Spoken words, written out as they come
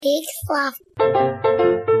Big fluff.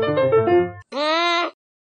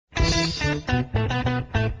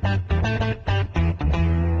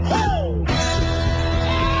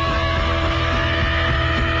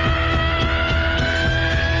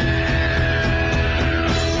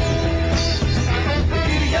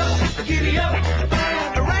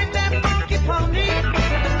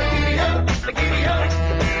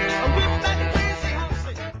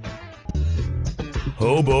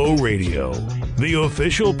 Hobo Radio, the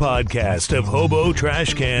official podcast of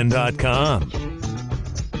HoboTrashCan.com.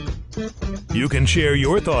 You can share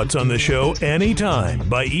your thoughts on the show anytime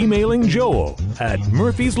by emailing Joel at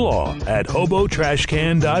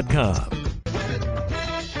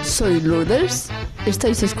murphyslaw@HoboTrashCan.com. Soy Lourdes.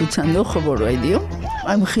 Estáis escuchando Hobo Radio.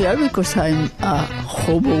 I'm here because I'm a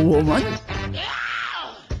hobo woman.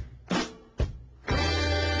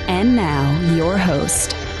 And now, your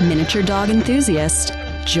host, miniature dog enthusiast,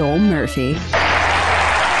 Joel Murphy.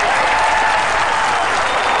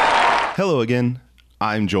 Hello again.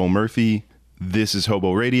 I'm Joel Murphy. This is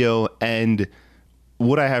Hobo Radio, and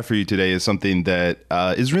what I have for you today is something that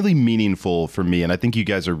is really meaningful for me, and I think you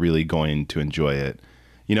guys are really going to enjoy it.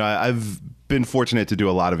 You know, I've been fortunate to do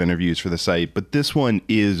a lot of interviews for the site, but this one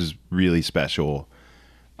is really special.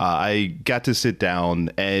 I got to sit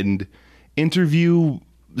down and interview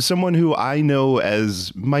someone who I know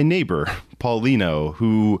as my neighbor, Paulino,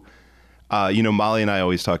 who, Molly and I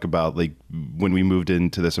always talk about, like, when we moved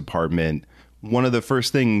into this apartment, one of the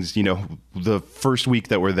first things, the first week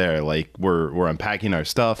that we're there, like, we're unpacking our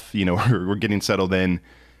stuff, we're getting settled in.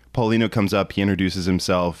 Paulino comes up, he introduces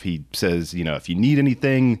himself, he says, if you need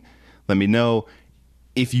anything, let me know.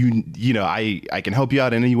 If I can help you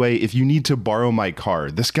out in any way. If you need to borrow my car,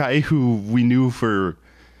 this guy who we knew for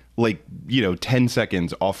 10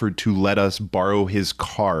 seconds offered to let us borrow his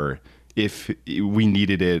car if we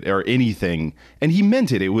needed it or anything. And he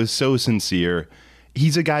meant it. It was so sincere.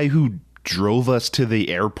 He's a guy who drove us to the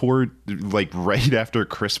airport right after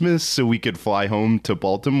Christmas so we could fly home to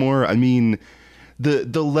Baltimore. I mean,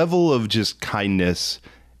 the level of just kindness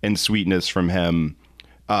and sweetness from him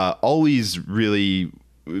always really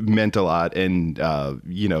meant a lot and,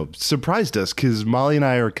 surprised us because Molly and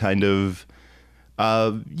I are kind of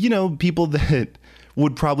people that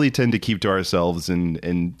would probably tend to keep to ourselves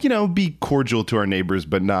and be cordial to our neighbors,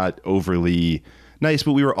 but not overly nice.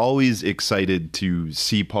 But we were always excited to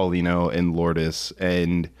see Paulino and Lourdes,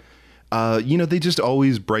 and, they just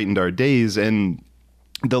always brightened our days. And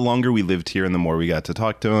the longer we lived here and the more we got to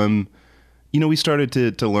talk to him, we started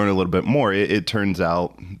to learn a little bit more. It turns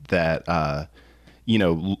out that,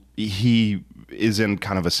 he is in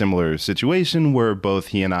kind of a similar situation where both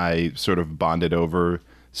he and I sort of bonded over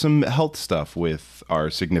some health stuff with our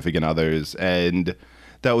significant others. And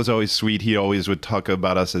that was always sweet. He always would talk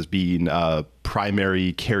about us as being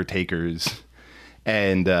primary caretakers.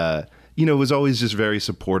 And, was always just very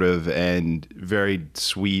supportive and very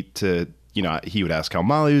sweet to, he would ask how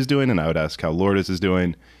Molly was doing and I would ask how Lourdes is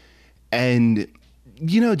doing. And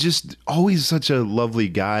just always such a lovely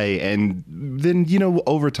guy. And then,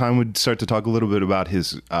 over time would start to talk a little bit about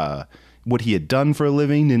his, what he had done for a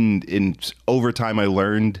living. And over time I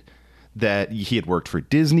learned that he had worked for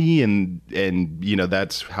Disney and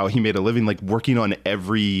that's how he made a living, working on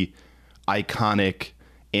every iconic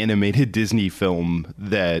animated Disney film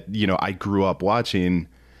that, I grew up watching.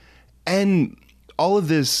 And all of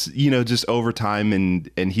this, just over time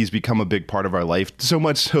and he's become a big part of our life, so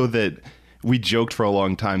much so that we joked for a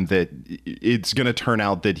long time that it's going to turn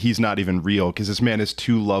out that he's not even real because this man is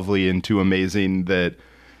too lovely and too amazing that,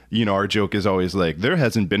 our joke is always there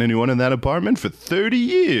hasn't been anyone in that apartment for 30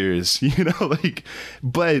 years,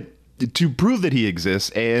 but to prove that he exists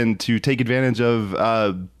and to take advantage of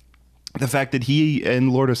the fact that he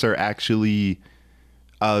and Lourdes are actually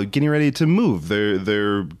getting ready to move.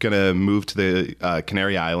 They're going to move to the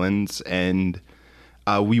Canary Islands, and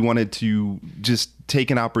we wanted to just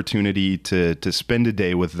take an opportunity to spend a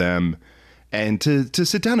day with them and to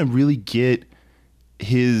sit down and really get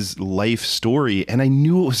his life story. And I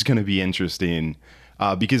knew it was going to be interesting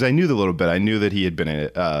because I knew the little bit. I knew that he had been,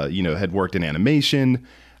 had worked in animation.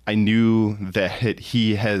 I knew that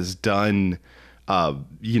he has done,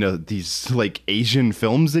 these Asian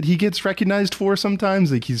films that he gets recognized for sometimes.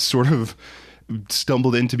 He's sort of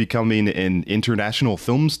stumbled into becoming an international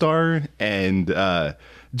film star, and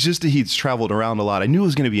he's traveled around a lot. I knew it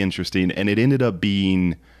was going to be interesting, and it ended up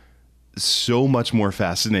being so much more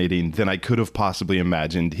fascinating than I could have possibly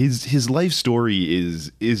imagined. His life story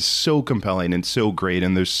is so compelling and so great,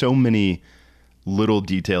 and there's so many little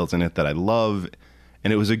details in it that I love,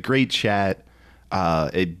 and it was a great chat.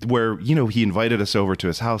 where, you know, he invited us over to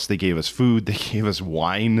his house. They gave us food. They gave us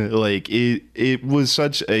wine. Like it was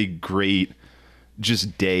such a great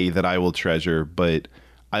just day that I will treasure. But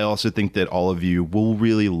I also think that all of you will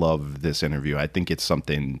really love this interview. I think it's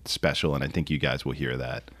something special, and I think you guys will hear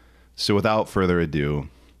that. So without further ado,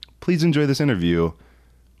 please enjoy this interview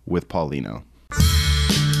with Paulino.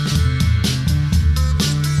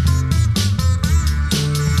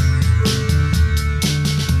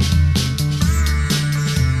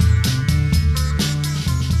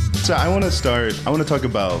 So I want to talk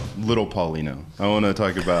about little Paulino. I want to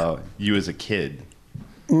talk about you as a kid.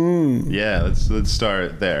 Yeah, let's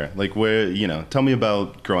start there. Like, where, you know, tell me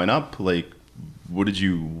about growing up. Like, what did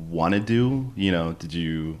you want to do? You know, did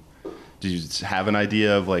you have an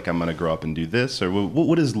idea of like, I'm going to grow up and do this? Or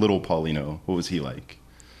what is little Paulino? What was he like?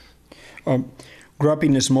 Grew up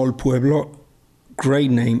in a small pueblo.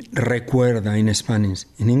 Great name, recuerda in Spanish.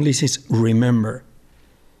 In English it's remember.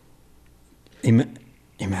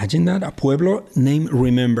 Imagine that, a pueblo named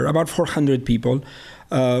Remember, about 400 people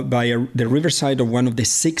by the riverside of one of the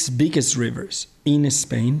 6 biggest rivers in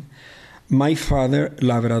Spain. My father,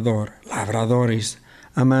 Labrador. Labrador is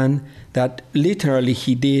a man that literally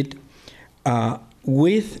he did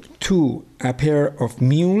with a pair of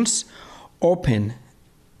mules, open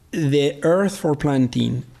the earth for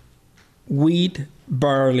planting wheat,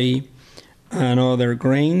 barley, and other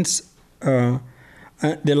grains.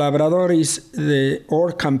 The Labrador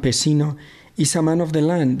or campesino is a man of the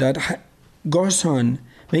land that goes on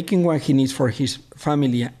making what he needs for his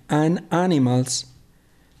family and animals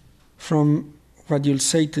from what you'll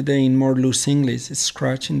say today in more loose English,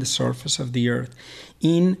 scratching the surface of the earth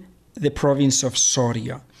in the province of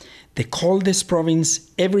Soria. The coldest province,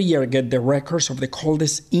 every year get the records of the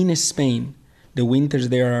coldest in Spain. The winters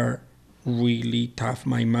there are really tough.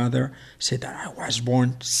 My mother said that I was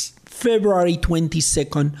born February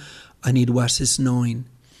 22nd, and it was snowing.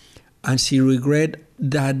 And she regret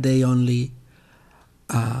that day only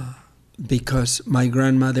because my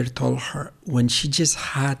grandmother told her when she just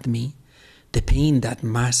had me, the pain that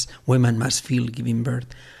women must feel giving birth.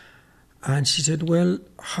 And she said, well,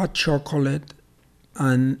 hot chocolate.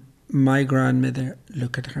 And my grandmother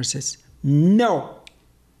looked at her and says, no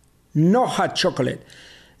hot chocolate.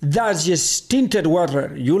 That's just tinted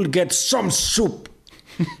water. You'll get some soup.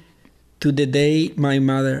 To the day my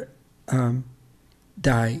mother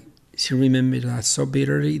died, she remembered that so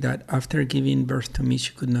bitterly that after giving birth to me,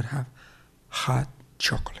 she could not have hot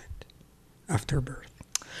chocolate after birth.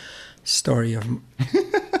 Story of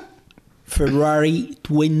February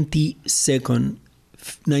 22nd,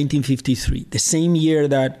 1953, the same year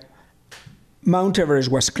that Mount Everest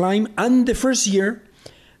was climbed, and the first year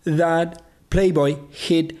that Playboy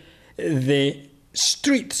hit the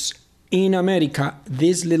streets in America.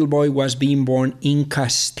 This little boy was being born in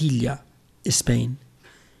Castilla, Spain.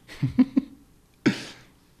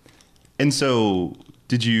 And so,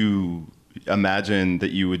 did you imagine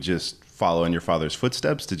that you would just follow in your father's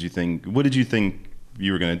footsteps? What did you think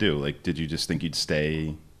you were going to do? Like, did you just think you'd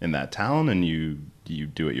stay in that town and you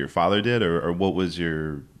do what your father did? Or what was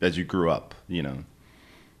as you grew up, you know?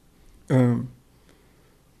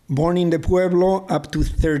 Born in the pueblo up to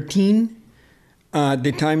 13,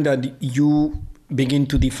 the time that you begin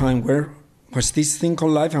to define where was this thing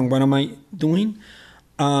called life and what am I doing?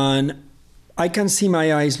 And I can see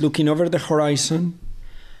my eyes looking over the horizon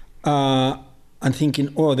and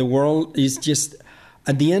thinking, oh, the world is just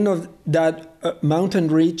at the end of that mountain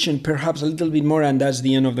ridge and perhaps a little bit more, and that's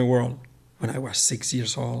the end of the world. When I was 6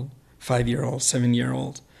 years old, 5-year-old,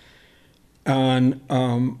 7-year-old. And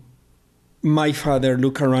my father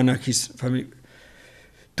looked around at his family,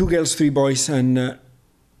 2 girls, 3 boys, and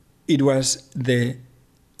it was the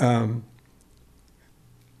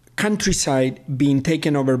countryside being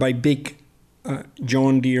taken over by big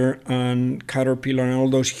John Deere and Caterpillar and all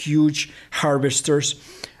those huge harvesters,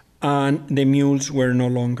 and the mules were no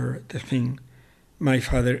longer the thing. My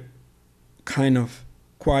father kind of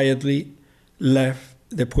quietly left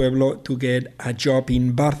the pueblo to get a job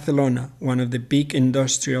in Barcelona, one of the big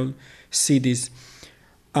industrial cities,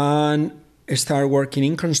 and started working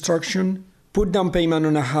in construction, put down payment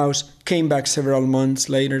on a house, came back several months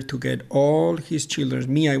later to get all his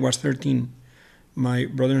children. Me, I was 13. My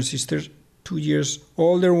brother and sisters, 2 years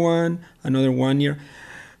older one, another 1 year,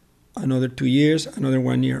 another 2 years, another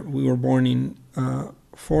 1 year. We were born in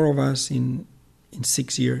 4 of us in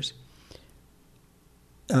 6 years.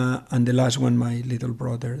 And the last one, my little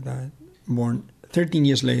brother, that born 13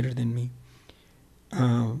 years later than me.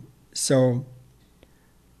 So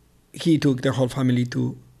he took the whole family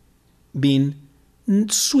to being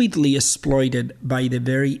sweetly exploited by the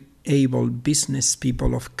very able business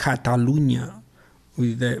people of Catalonia,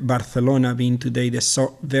 with Barcelona being today the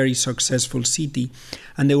very successful city.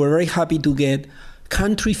 And they were very happy to get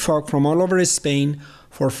country folk from all over Spain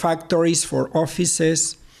for factories, for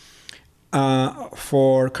offices,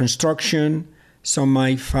 for construction. So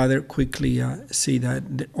my father quickly see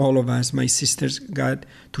that all of us, my sisters, got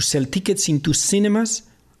to sell tickets into cinemas.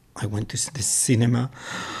 I went to the cinema.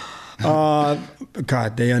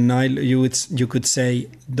 God, day and night. You could say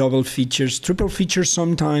double features, triple features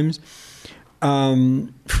sometimes.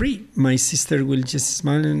 Free. My sister will just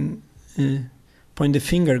smile and point the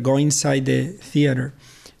finger, go inside the theater.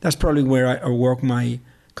 That's probably where I work my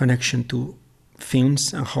connection to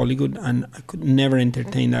films and Hollywood, and I could never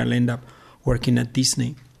entertain that I'll end up working at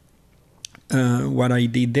Disney. What I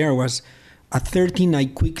did there was, at 13, I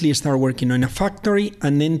quickly started working on a factory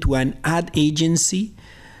and then to an ad agency,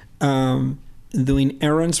 doing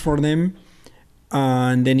errands for them,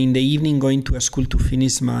 and then in the evening going to a school to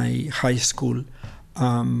finish my high school.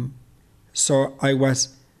 So I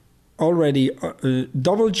was already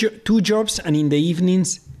two jobs, and in the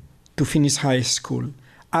evenings to finish high school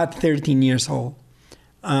at 13 years old.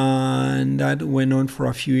 And that went on for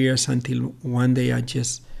a few years until one day I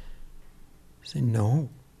just said, no,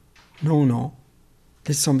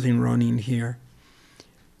 there's something wrong in here.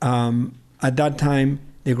 At that time,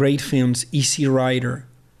 the great films Easy Rider,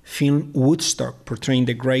 film Woodstock, portraying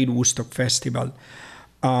the great Woodstock Festival,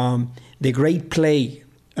 the great play,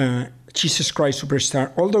 Jesus Christ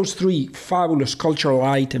Superstar, all those three fabulous cultural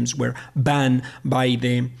items were banned by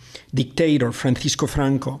the dictator, Francisco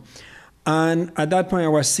Franco. And at that point, I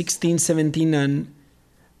was 16, 17, and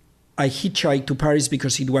I hitchhiked to Paris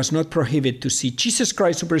because it was not prohibited to see Jesus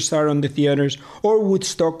Christ Superstar on the theaters or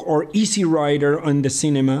Woodstock or Easy Rider on the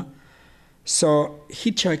cinema. So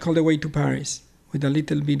hitchhiked all the way to Paris with a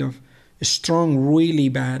little bit of strong, really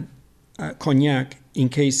bad cognac in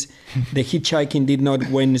case the hitchhiking did not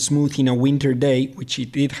went smooth in a winter day, which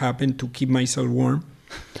it did happen, to keep myself warm.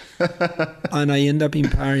 And I end up in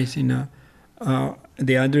Paris in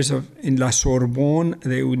the address in La Sorbonne,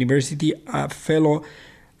 the university, a fellow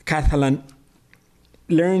Catalan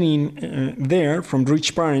learning there from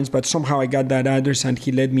rich parents, but somehow I got that address and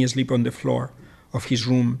he let me sleep on the floor of his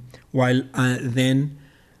room, while then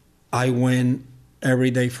I went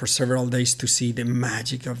every day for several days to see the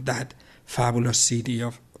magic of that fabulous city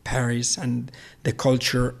of Paris and the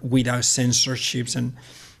culture without censorships and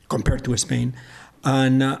compared to Spain.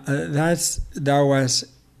 And that was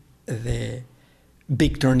the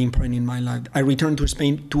big turning point in my life. I returned to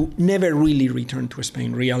Spain to never really return to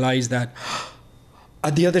Spain, realize that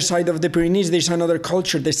at the other side of the Pyrenees, there's another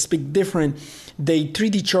culture. They speak different. They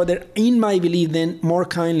treat each other, in my belief, then more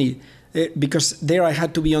kindly, because there I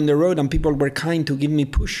had to be on the road and people were kind to give me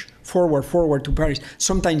push forward to Paris,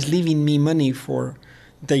 sometimes leaving me money for,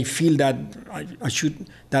 they feel that I should,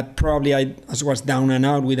 that probably I was down and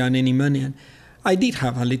out without any money. And I did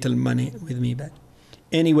have a little money with me, but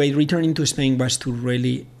anyway, returning to Spain was to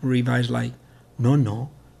really revise, like, no,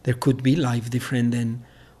 there could be life different than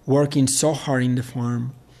working so hard in the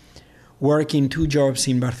farm, working 2 jobs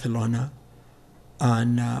in Barcelona,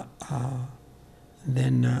 and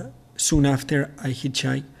then soon after I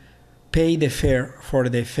hitchhiked, pay the fare for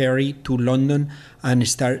the ferry to London and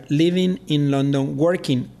start living in London,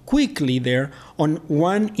 working quickly there in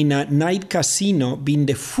a night casino, being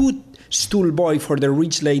the footstool boy for the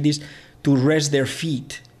rich ladies to rest their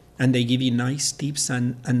feet. And they give you nice tips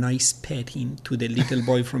and a nice petting to the little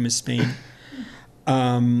boy from Spain.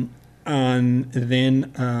 And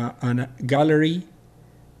then on a gallery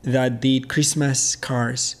that did Christmas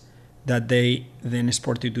cards that they then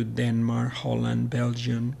exported to Denmark, Holland,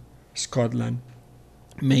 Belgium, Scotland.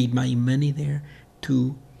 Made my money there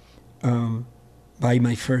to buy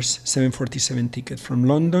my first 747 ticket from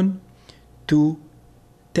London to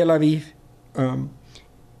Tel Aviv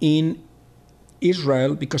in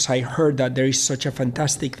Israel, because I heard that there is such a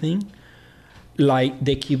fantastic thing like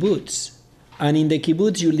the kibbutz. And in the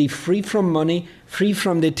kibbutz, you live free from money, free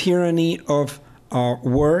from the tyranny of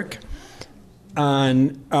work.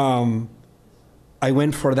 And I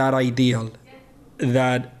went for that ideal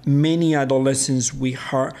that many adolescents we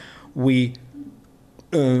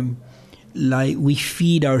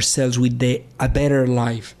feed ourselves with a better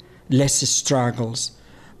life, less struggles,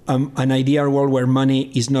 an ideal world where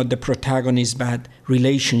money is not the protagonist, but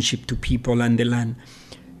relationship to people and the land.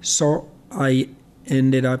 So I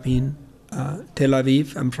ended up in Tel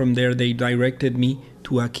Aviv, and from there they directed me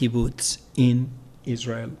to a kibbutz in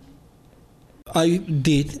Israel. I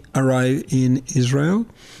did arrive in Israel,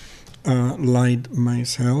 lied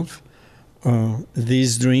myself,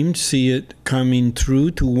 this dream, see it coming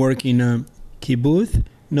true, to work in a kibbutz,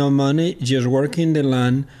 no money, just work in the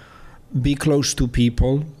land, be close to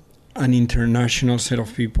people, an international set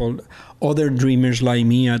of people, other dreamers like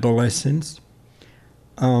me, adolescents,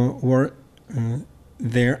 were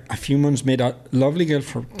there. A few months, met a lovely girl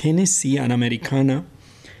from Tennessee, an Americana,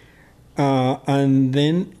 and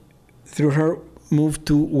then through her moved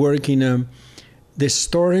to work in the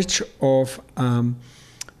storage of a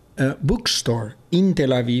bookstore in Tel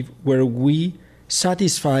Aviv, where we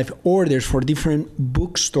satisfied orders for different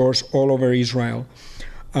bookstores all over Israel.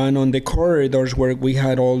 And on the corridors where we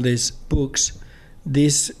had all these books,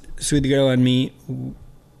 this sweet girl and me,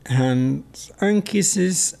 hands and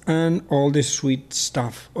kisses and all the sweet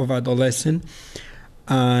stuff of adolescent.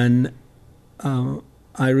 And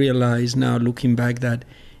I realize now, looking back, that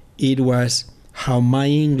it was how my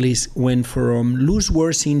English went from loose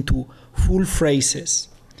words into full phrases.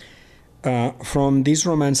 From this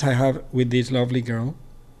romance I have with this lovely girl.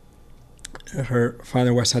 Her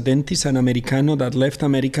father was a dentist, an Americano that left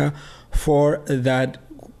America for that,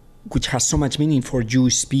 which has so much meaning for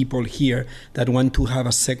Jewish people here that want to have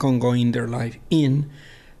a second go in their life in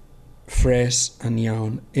fresh and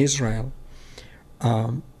young Israel.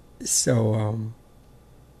 So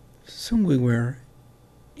soon we were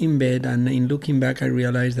in bed, and in looking back, I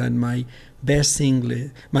realized that my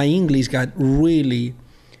English got really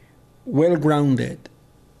well grounded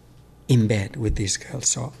in bed with this girl.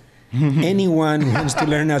 So anyone who wants to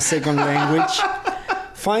learn a second language,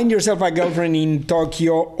 find yourself a girlfriend in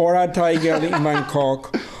Tokyo, or a Thai girl in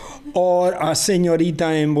Bangkok, or a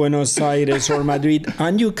señorita in Buenos Aires or Madrid,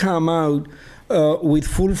 and you come out with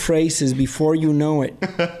full phrases before you know it.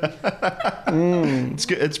 It's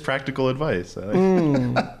good. It's practical advice.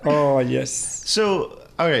 Oh, yes. So,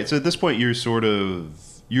 all right. So at this point, you're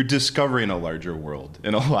discovering a larger world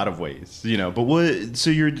in a lot of ways, but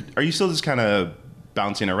are you still just kind of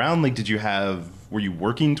bouncing around? Like, were you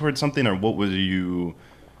working towards something, or what was your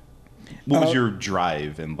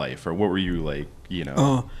drive in life, or what were you like,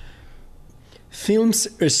 Films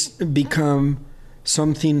has become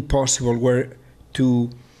something possible where to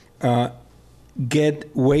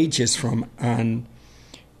get wages from. And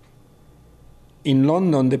in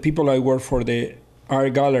London, the people I work for, the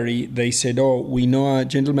art gallery, they said, we know a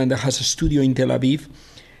gentleman that has a studio in Tel Aviv,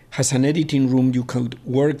 has an editing room, you could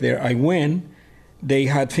work there. I went, they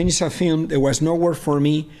had finished a film, there was no work for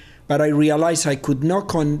me, but I realized I could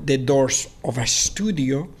knock on the doors of a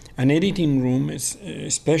studio, an editing room,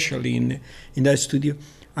 especially in that studio,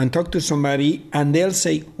 and talk to somebody, and they'll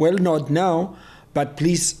say, well, not now, but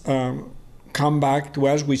please come back to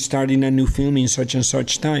us, we're starting a new film in such and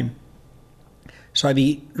such time. So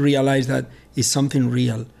I realized that it's something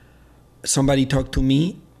real. Somebody talked to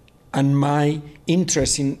me, and my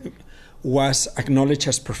interest was acknowledged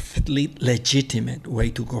as perfectly legitimate way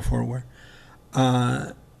to go forward.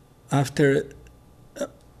 After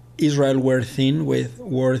Israel war thin with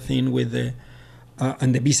the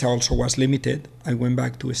and the visa also was limited, I went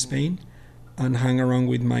back to Spain and hung around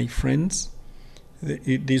with my friends.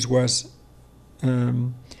 This was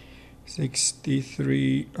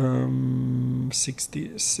 63,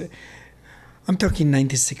 60. I'm talking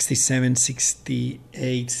 1967,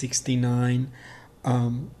 68, 69,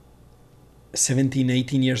 17,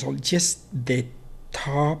 18 years old. Just the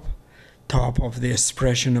top of the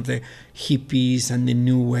expression of the hippies and the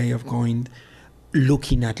new way of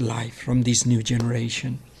looking at life from this new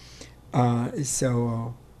generation.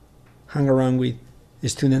 So hung around with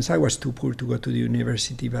students. I was too poor to go to the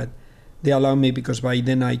university, but they allowed me because by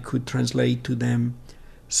then I could translate to them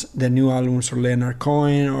the new albums of Leonard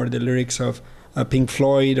Cohen or the lyrics of Pink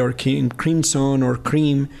Floyd or King Crimson or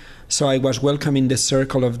Cream. So I was welcome in the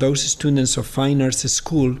circle of those students of fine arts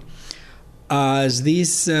school as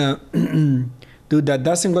this dude that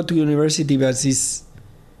doesn't go to university, but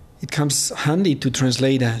it comes handy to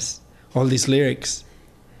translate us all these lyrics.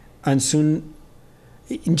 And soon,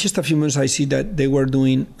 in just a few months, I see that they were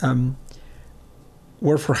doing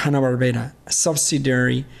work for Hanna-Barbera, a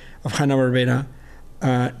subsidiary of Hanna-Barbera.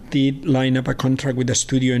 Did line up a contract with a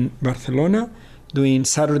studio in Barcelona doing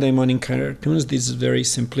Saturday morning cartoons. This is a very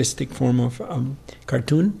simplistic form of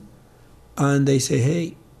cartoon. And they say,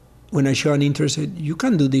 hey, when I show an interest, you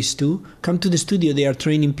can do this too. Come to the studio, they are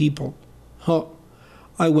training people.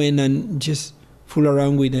 I went and just fool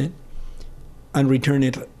around with it and returned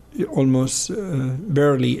it almost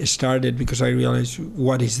barely started because I realized,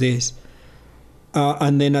 what is this?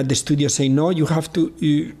 And then at the studio say, no, you have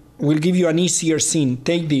to, we'll give you an easier scene,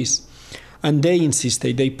 take this. And they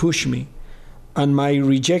insisted, they pushed me. And my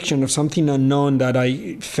rejection of something unknown that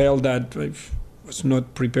I felt that I was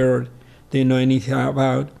not prepared didn't know anything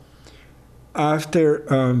about.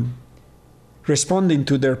 After responding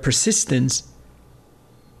to their persistence,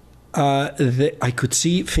 I could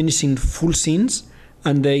see finishing full scenes,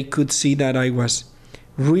 and they could see that I was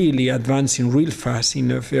really advancing real fast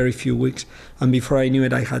in a very few weeks. And before I knew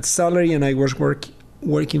it, I had salary, and I was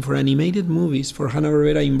working for animated movies for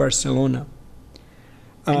Hanna-Barbera in Barcelona.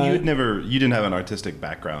 And you didn't have an artistic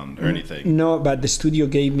background or anything? No, but the studio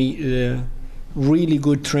gave me really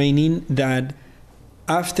good training that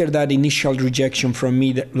after that initial rejection from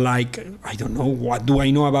me, that, like, I don't know, what do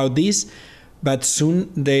I know about this? But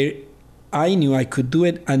soon I knew I could do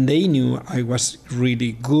it, and they knew I was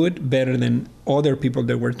really good, better than other people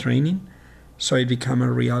that were training. So it became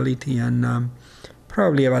a reality, and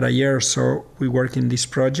probably about a year or so, we worked in these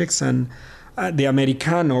projects, and the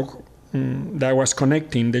Americano that was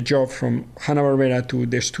connecting the job from Hanna-Barbera to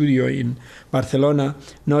the studio in Barcelona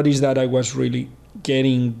noticed that I was really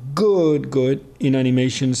getting good in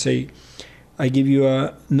animation. Say, I give you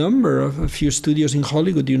a number of a few studios in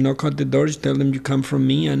Hollywood. You knock at the doors, tell them you come from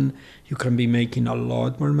me, and you can be making a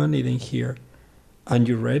lot more money than here, and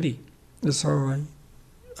you're ready. So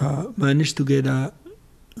I managed to get a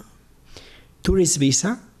tourist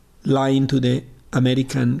visa, lying to the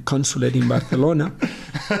American consulate in Barcelona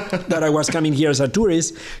that I was coming here as a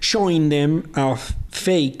tourist, showing them a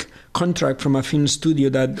fake contract from a film studio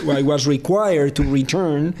that I was required to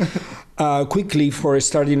return quickly for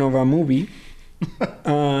starting of a movie.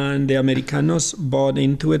 And the Americanos bought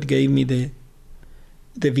into it, gave me the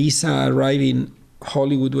visa, arrived in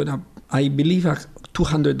Hollywood with, I believe,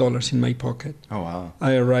 $200 in my pocket. Oh, wow.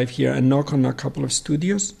 I arrived here and knocked on a couple of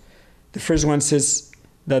studios. The first one says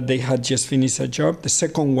that they had just finished a job. The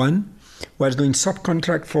second one was doing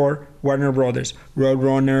subcontract for Warner Brothers,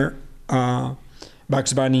 Roadrunner,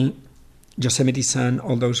 Bugs Bunny, Yosemite Sam,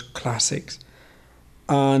 all those classics.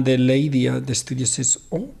 And the lady at the studio says,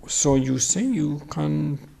 "Oh, so you say you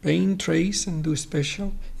can paint, trace, and do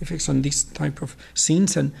special effects on this type of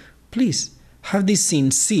scenes? And please have this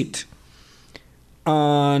scene sit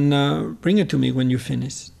and bring it to me when you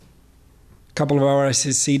finish." A couple of hours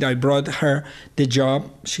I sit. I brought her the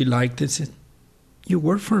job. She liked it. Said, "You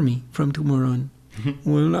work for me from tomorrow on."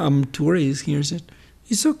 "Well, I'm tourist here." Said,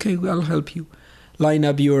 "It's okay. I'll help you. Line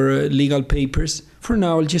up your legal papers. For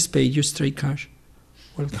now, I'll just pay you straight cash."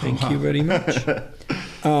 Well, thank you very much.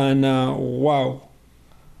 And wow,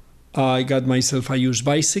 I got myself a used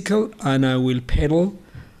bicycle, and I will pedal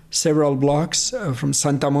several blocks from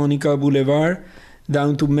Santa Monica Boulevard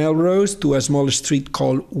down to Melrose to a small street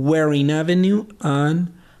called Waring Avenue,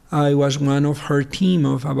 and I was one of her team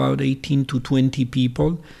of about 18 to 20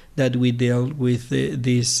 people that we dealt with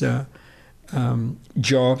these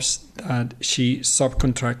jobs that she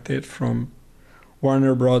subcontracted from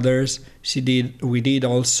Warner Brothers. We did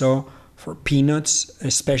also for Peanuts,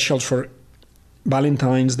 a special for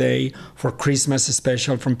Valentine's Day, for Christmas, a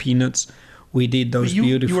special from Peanuts. We did those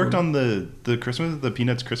beautiful. You worked on the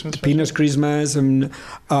Peanuts Christmas special? Peanuts Christmas and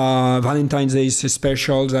Valentine's Day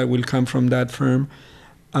specials that will come from that firm.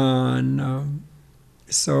 And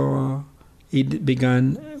so it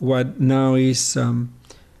began what now is,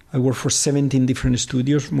 I work for 17 different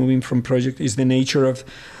studios, moving from project. Is the nature of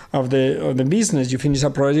the business. You finish a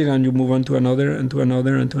project and you move on to another and to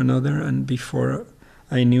another and to another. And before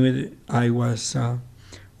I knew it, I was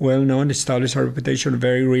well-known, established a reputation,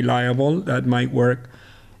 very reliable, that my work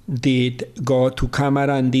did go to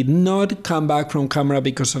camera and did not come back from camera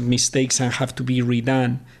because of mistakes and have to be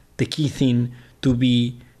redone. The key thing to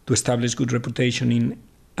establish good reputation in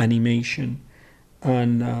animation.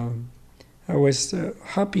 And I was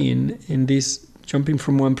happy in this, jumping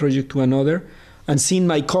from one project to another and seeing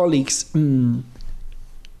my colleagues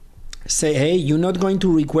say, "Hey, you're not going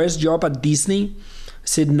to request job at Disney?" I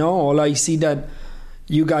said, "No, all I see that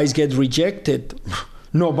you guys get rejected."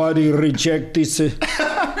 "Nobody reject this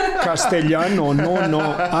Castellano. No.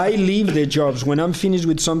 I leave the jobs. When I'm finished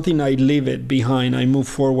with something, I leave it behind. I move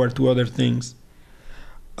forward to other things."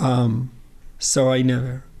 So I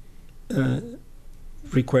never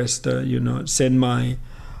request, send my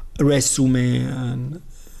resume and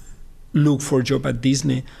look for a job at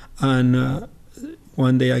Disney. And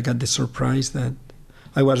one day I got the surprise that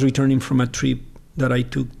I was returning from a trip that I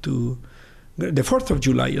took to the 4th of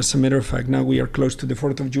July, as a matter of fact. Now we are close to the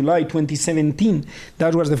 4th of July, 2017.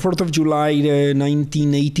 That was the 4th of July,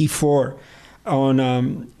 1984,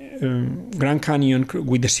 on Grand Canyon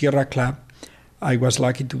with the Sierra Club. I was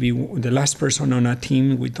lucky to be the last person on a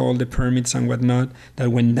team with all the permits and whatnot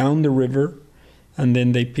that went down the river, and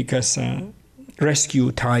then they pick us a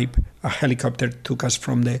rescue type. A helicopter took us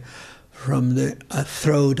from the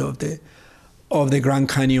throat of the of the Grand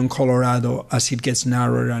Canyon, Colorado, as it gets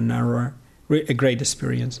narrower and narrower. A great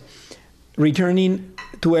experience. Returning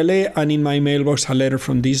to LA, and in my mailbox, a letter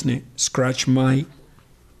from Disney. Scratched my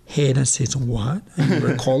head and says, what? I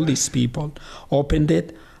never called these people. Opened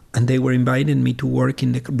it, and they were inviting me to work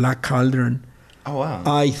in the Black Cauldron. Oh, wow.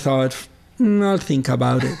 I thought, I'll think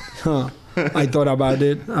about it. I thought about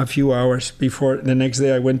it a few hours before. The next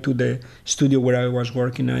day I went to the studio where I was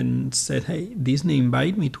working and said, hey, Disney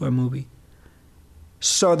invited me to a movie.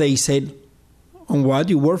 So they said, on what?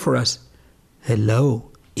 You work for us?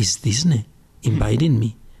 Hello, it's Disney inviting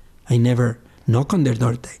me. I never knock on their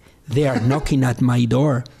door. They are knocking at my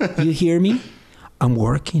door. You hear me? I'm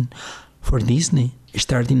working for Disney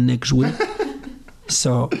starting next week.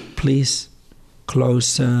 So please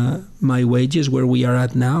close my wages where we are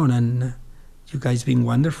at now, and you guys been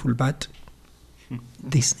wonderful, but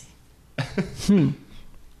Disney.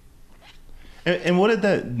 And what did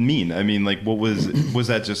that mean? I mean, like, what was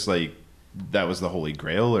that just like, that was the Holy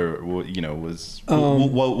Grail, or, you know,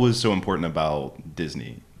 what was so important about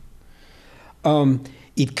Disney?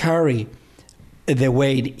 It carried the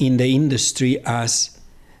weight in the industry as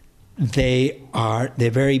they are the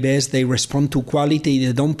very best. They respond to quality.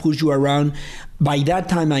 They don't push you around. By that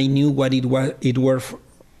time, I knew what it was.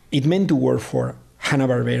 It meant to work for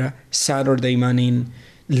Hanna-Barbera, Saturday morning,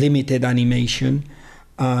 limited animation,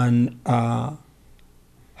 and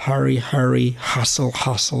hurry,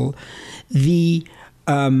 hustle. The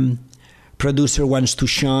producer wants to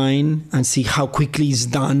shine and see how quickly it's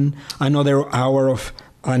done. Another hour of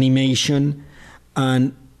animation,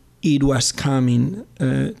 and it was coming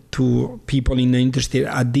to people in the industry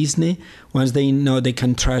at Disney. Once they know they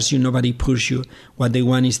can trust you, nobody pushes you. What they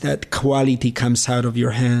want is that quality comes out of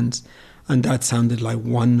your hands, and that sounded like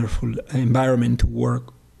wonderful environment to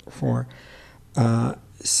work for.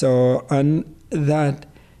 And that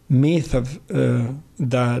myth of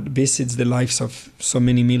that visits the lives of so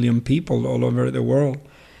many million people all over the world,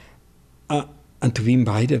 and to be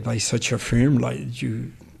invited by such a firm like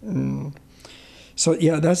you. So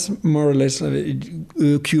yeah, that's more or less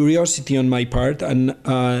curiosity on my part, and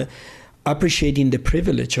appreciating the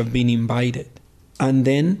privilege of being invited. And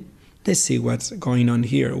then let's see what's going on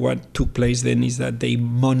here. What took place then is that they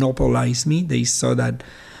monopolized me. They saw that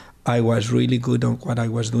I was really good on what I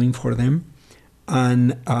was doing for them.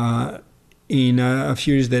 And in a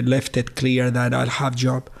few years, they left it clear that I'll have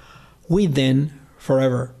job with them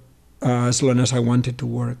forever, as long as I wanted to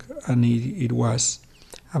work. And it was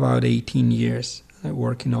about 18 years. I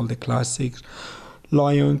worked in all the classics: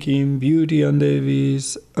 Lion King, Beauty and the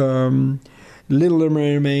Beast, Little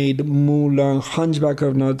Mermaid, Mulan, Hunchback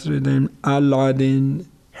of Notre Dame, Aladdin,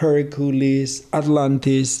 Hercules,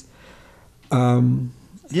 Atlantis.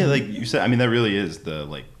 Yeah, like you said, I mean, that really is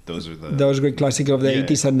those great classics of the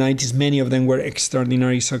 80s and 90s. Many of them were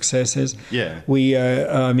extraordinary successes. Yeah. We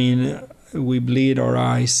bleed our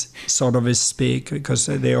eyes, sort of speak, because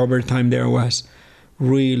the overtime there was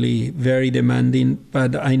really very demanding,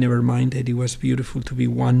 but I never minded. It was beautiful to be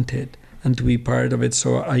wanted and to be part of it.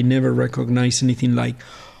 So I never recognized anything like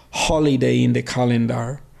holiday in the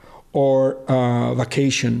calendar or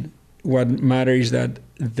vacation. What matters is that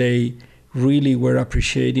they really were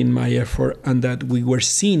appreciating my effort, and that we were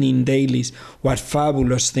seeing in dailies what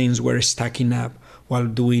fabulous things were stacking up while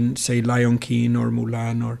doing, say, Lion King or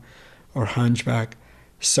Mulan or Hunchback.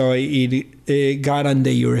 So it got under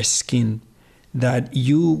your skin that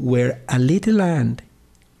you were a little ant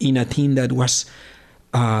in a team that was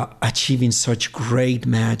achieving such great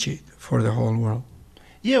magic for the whole world.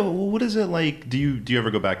 Yeah, well, what is it like? Do you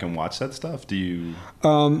ever go back and watch that stuff? Do you?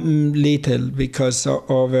 Little, because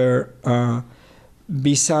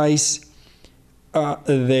besides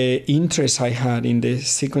the interest I had in the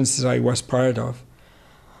sequences I was part of,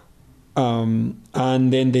 and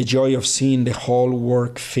then the joy of seeing the whole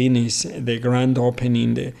work finish, the grand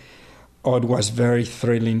opening, it was very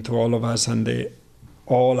thrilling to all of us, and the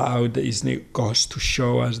all-out Disney goes to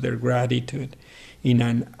show us their gratitude in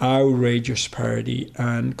an outrageous party,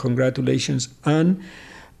 and congratulations. And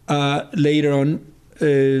later on,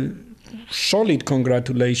 solid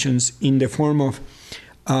congratulations in the form of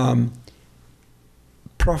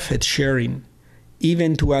profit sharing.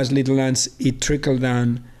 Even to us little ants, it trickled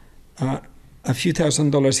down a few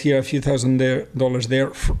 $1,000s here, a few $1,000s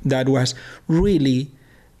there. That was really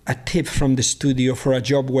a tip from the studio for a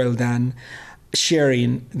job well done,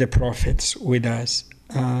 sharing the profits with us.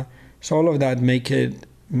 So all of that make it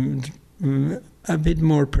a bit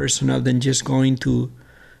more personal than just going to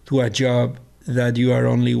a job that you are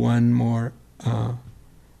only one more,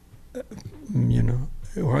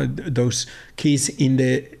 those keys in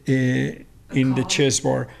the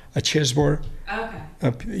chessboard. A chessboard.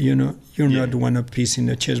 Okay. You're not one of piece in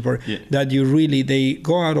the chessboard. Yeah. That they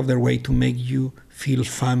go out of their way to make you feel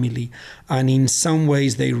family, and in some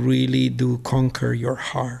ways they really do conquer your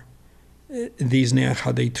heart. Disney and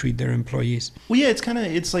how they treat their employees. Well, yeah,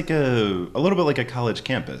 it's like a little bit like a college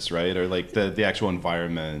campus, right? Or like the actual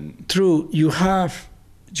environment. True, you have,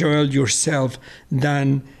 Joel, yourself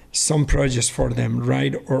done some projects for them,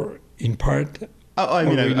 right? Or in part. Oh, I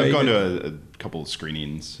mean, I've gone to a couple of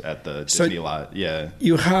screenings at the Disney lot. Yeah.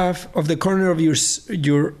 You have, of the corner of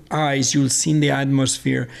your eyes, you'll see the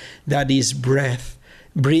atmosphere that is breath.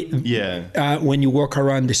 Yeah. When you walk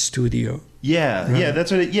around the studio. Yeah, yeah, that's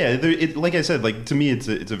what. It, like I said, like to me, it's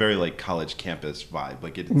a very like college campus vibe.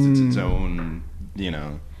 Like it's its own,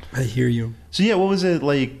 I hear you. So yeah, what was it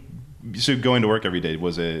like? So going to work every day,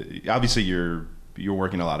 was it obviously you're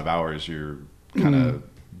working a lot of hours. You're kind of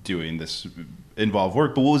doing this involved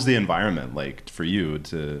work, but what was the environment like for you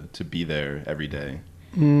to be there every day?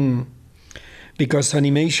 Because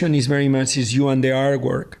animation is very much is you and the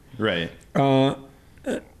artwork. Right.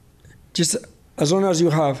 Just as long as you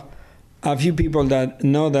have a few people that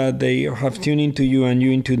know that they have tuned into you and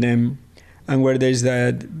you into them, and where there's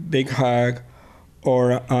that big hug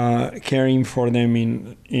or caring for them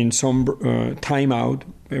in some time out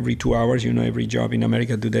every 2 hours. Every job in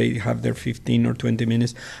America today have their 15 or 20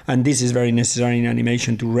 minutes, and this is very necessary in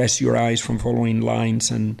animation to rest your eyes from following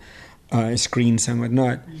lines and screens and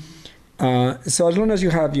whatnot. So as long as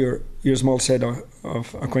you have your small set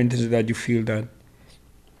of acquaintances that you feel that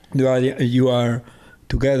you are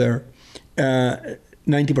together,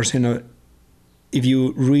 90% of, if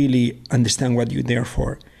you really understand what you're there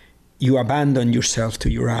for, you abandon yourself to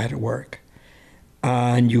your artwork,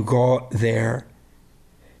 and you go there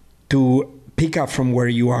to pick up from where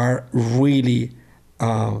you are, really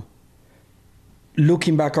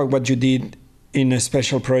looking back at what you did in a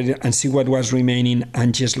special project and see what was remaining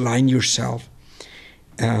and just line yourself.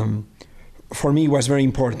 For me, it was very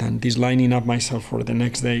important, this lining up myself for the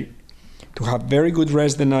next day, to have very good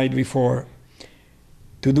rest the night before,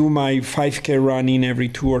 to do my 5K running every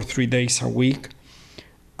 2 or 3 days a week,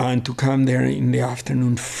 and to come there in the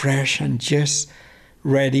afternoon fresh and just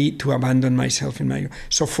ready to abandon myself in my...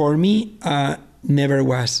 So for me, I never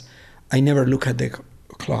look at the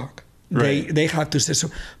clock. Right. They have to say, so,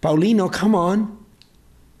 Paulino, come on.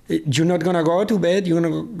 You're not going to go to bed. You're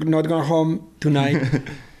not going home tonight.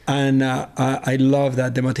 And I love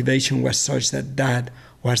that the motivation was such that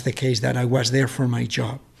was the case, that I was there for my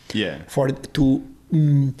job. Yeah. To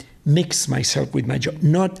mix myself with my job,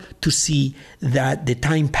 not to see that the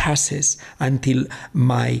time passes until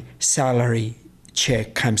my salary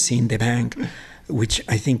check comes in the bank, which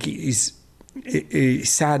I think is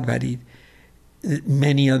sad, but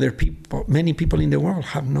many people in the world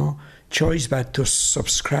have no choice but to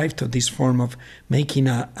subscribe to this form of making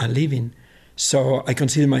a living. So I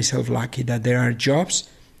consider myself lucky that there are jobs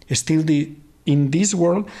still in this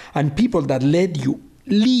world, and people that let you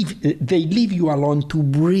leave you alone to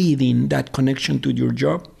breathe in that connection to your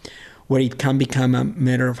job, where it can become a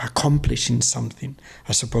matter of accomplishing something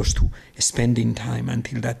as opposed to spending time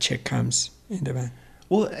until that check comes in the bank.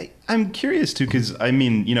 Well, I'm curious too, because I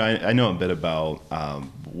mean, I know a bit about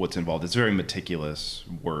what's involved. It's very meticulous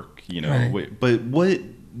work, Right. But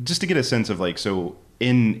just to get a sense of like, so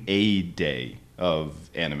in a day of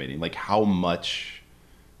animating, like how much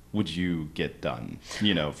would you get done, for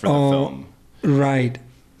the film? Right,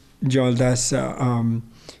 Joel, that's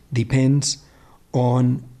depends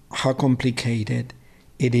on how complicated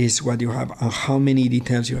it is, what you have, and how many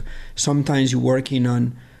details you have. Sometimes you're working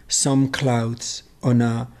on some clouds on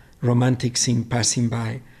a romantic scene passing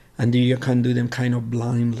by, and you can do them kind of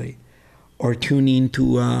blindly, or tune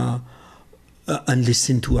into and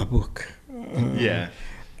listen to a book.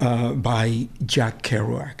 By Jack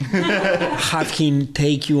Kerouac. Have him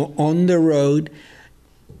take you on the road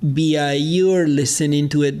via you're listening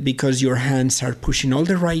to it because your hands are pushing all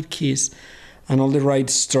the right keys and all the right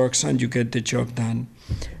strokes, and you get the job done.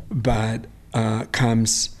 But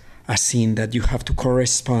comes a scene that you have to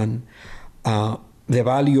correspond. The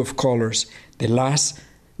value of colors. The last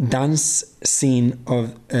dance scene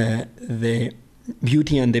of the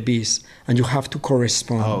Beauty and the Beast, and you have to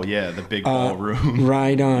correspond. Oh yeah, the big ballroom.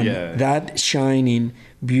 Right on. Yeah. That shining,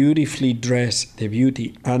 beautifully dressed, the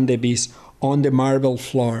Beauty and the Beast on the marble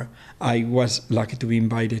floor. I was lucky to be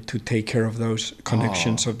invited to take care of those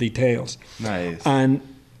connections of details. Nice. And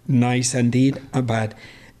nice indeed, but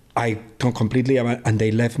I don't completely, and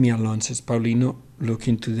they left me alone. Says, Paulino, look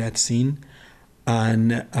into that scene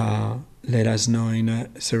and let us know in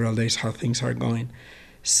several days how things are going.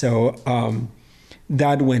 So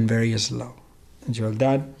that went very slow. Joel,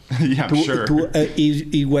 that Yeah, I'm sure.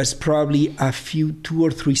 It was probably a few 2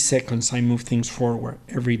 or 3 seconds I moved things forward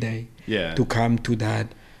every day. Yeah. To come to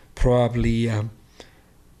that, probably a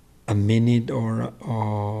minute or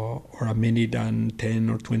a minute and 10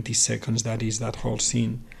 or 20 seconds. That is that whole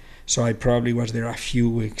scene. So I probably was there a few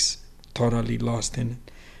weeks, totally lost in it.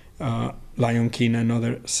 Lion King,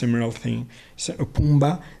 another similar thing. So,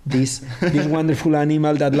 Pumbaa, this wonderful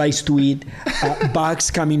animal that likes to eat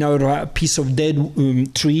bugs coming out of a piece of dead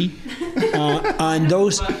tree, and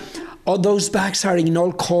all those bugs are in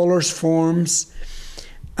all colors, forms,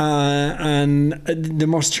 and the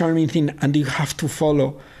most charming thing. And you have to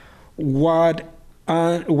follow what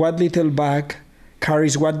little bug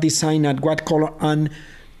carries what design at what color and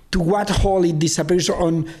to what hole it disappears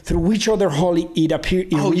on, through which other hole it reappears.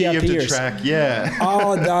 Oh, yeah, you have to track, yeah.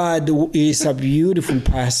 Oh, that is a beautiful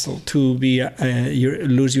puzzle to be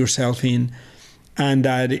lose yourself in. And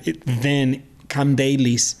that then come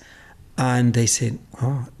dailies, and they said,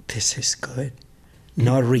 oh, this is good.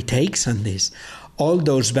 No retakes on this. All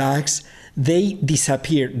those bags, they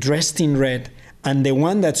disappear dressed in red. And the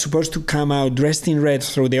one that's supposed to come out dressed in red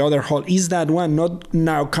through the other hole is that one, not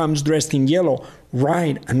now comes dressed in yellow.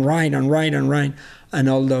 Right. And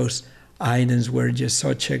all those items were just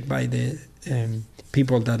so checked by the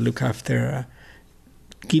people that look after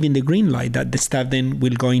giving the green light that the staff then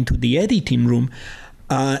will go into the editing room,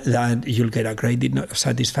 that you'll get a great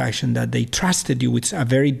satisfaction that they trusted you with a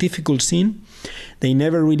very difficult scene. They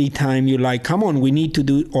never really time you like, come on, we need to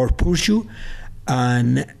do, or push you.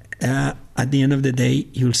 And at the end of the day,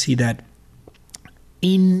 you'll see that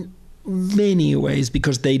in many ways,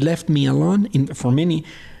 because they left me alone for many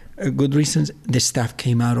good reasons, the staff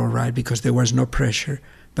came out all right because there was no pressure.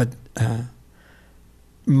 But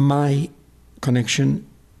my connection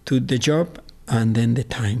to the job and then the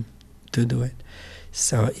time to do it.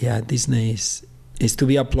 So yeah, Disney is to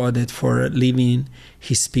be applauded for leaving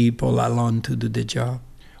his people alone to do the job.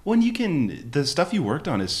 Well, and the stuff you worked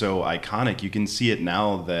on is so iconic. You can see it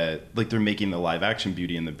now that, like, they're making the live action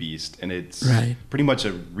Beauty and the Beast, and it's pretty much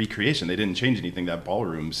a recreation. They didn't change anything. That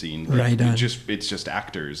ballroom scene, like, it's just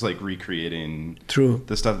actors like recreating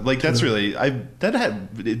the stuff. Like, that's really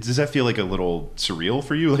does that feel like a little surreal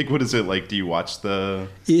for you? Like, what is it like? Do you watch the?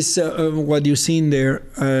 It's what you see in there,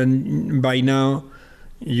 and by now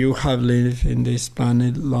you have lived in this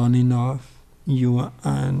planet long enough. You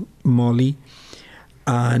and Molly.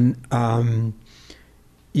 And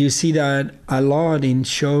you see that a lot in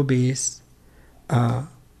showbiz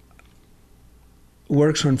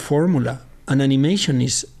works on formula. And animation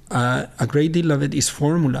is a great deal of it is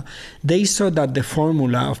formula. They saw that the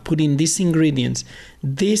formula of putting these ingredients,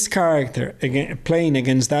 this character playing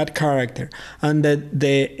against that character, and that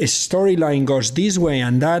the storyline goes this way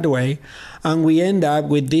and that way, and we end up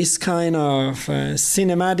with this kind of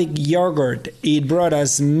cinematic yogurt. It brought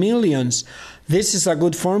us millions. This is a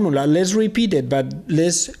good formula. Let's repeat it, but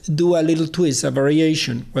let's do a little twist, a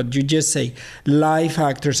variation. What you just say, live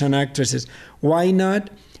actors and actresses. Why not?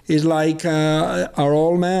 It's like our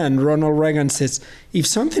old man, Ronald Reagan, says, if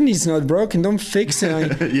something is not broken, don't fix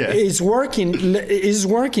it. It's working. It's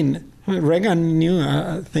working. Reagan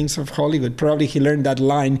knew things of Hollywood. Probably he learned that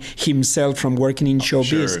line himself from working in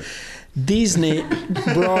showbiz. Sure. Disney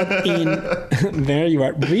brought in, there you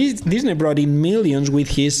are, Disney brought in millions with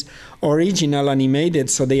his original animated,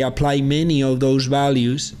 so they apply many of those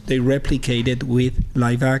values, they replicate it with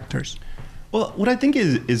live actors. Well, what I think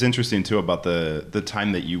is interesting, too, about the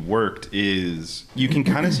time that you worked is you can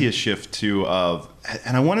kind of see a shift, too,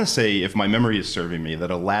 and I want to say, if my memory is serving me,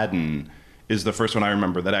 that Aladdin is the first one I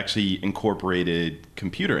remember that actually incorporated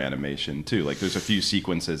computer animation, too. Like, there's a few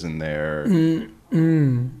sequences in there.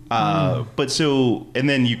 But so, and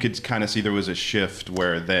then you could kind of see there was a shift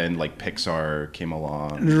where then, like, Pixar came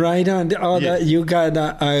along. Right on. You got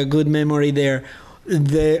a good memory there.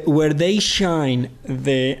 Where they shine,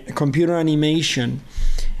 the computer animation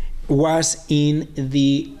was in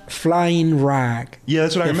the Flying Rag. Yeah,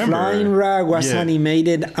 that's what I remember. The Flying Rag was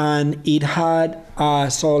animated, and it had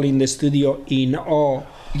us all in the studio in awe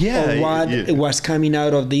of what was coming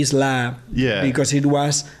out of this lab. Yeah. Because it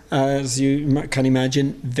was, as you can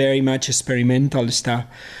imagine, very much experimental stuff.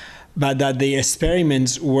 But that the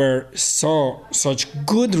experiments were such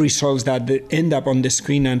good results that they end up on the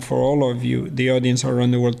screen, and for all of you, the audience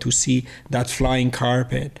around the world, to see that flying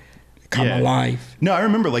carpet come alive. No, I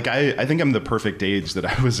remember, like, I think I'm the perfect age that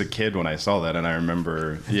I was a kid when I saw that, and I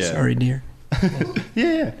remember, Sorry, dear.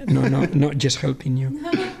 No, just helping you.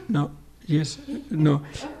 No. Yeah,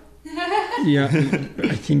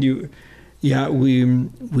 I think you... Yeah, we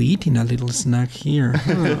eating a little snack here.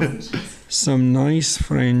 some nice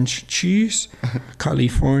French cheese,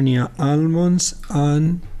 California almonds,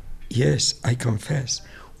 and yes, I confess,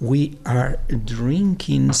 we are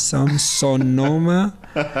drinking some Sonoma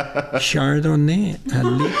Chardonnay, a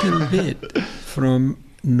little bit from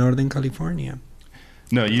Northern California.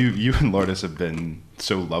 No, you and Lourdes have been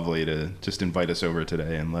so lovely to just invite us over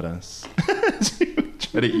today and let us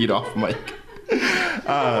try to eat off mic.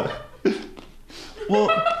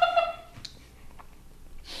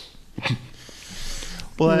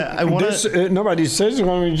 I want to... nobody says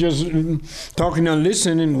when we're just talking and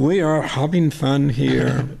listening. We are having fun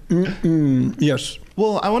here. Yes.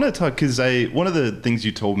 Well, I want to talk because one of the things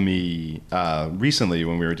you told me recently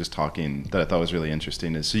when we were just talking that I thought was really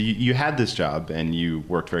interesting is so you had this job and you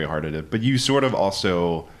worked very hard at it, but you sort of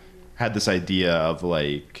also had this idea of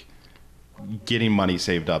like getting money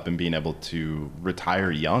saved up and being able to retire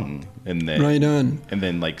young and then right on and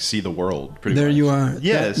then like see the world. There much. You are.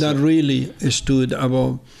 Yes, that really stood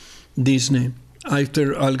above Disney.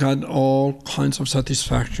 After I got all kinds of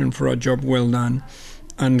satisfaction for a job well done.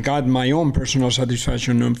 And got my own personal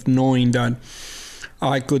satisfaction of knowing that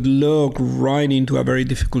I could look right into a very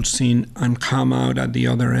difficult scene and come out at the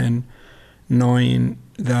other end knowing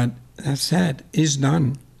that that's it, it's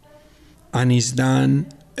done. And it's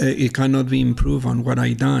done, it cannot be improved on what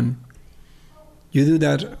I done. You do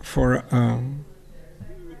that for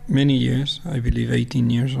many years, I believe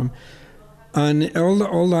 18 years. And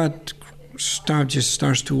all that stuff just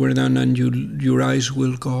starts to wear down and your eyes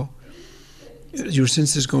will go. Your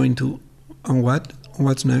senses go into, and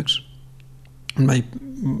what's next? And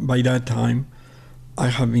by that time, I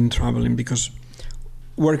have been traveling because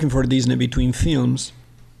working for Disney between films,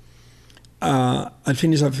 I'll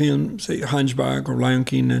finish a film, say Hunchback or Lion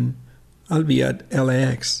King, and I'll be at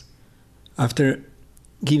LAX after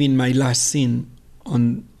giving my last scene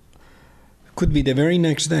on, could be the very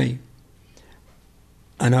next day,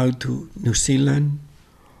 and out to New Zealand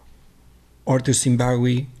or to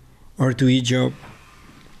Zimbabwe, or to Egypt,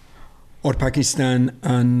 or Pakistan.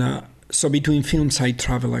 And so between films, I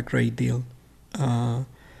travel a great deal. And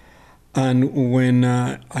when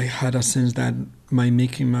I had a sense that my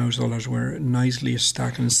Mickey Mouse dollars were nicely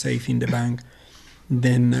stacked and safe in the bank,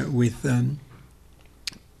 then with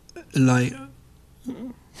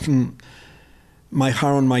my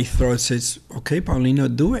heart on my throat says, okay, Paulino,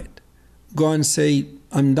 do it. Go and say,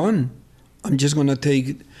 I'm done. I'm just going to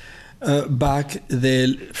take back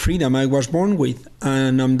the freedom I was born with,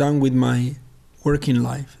 and I'm done with my working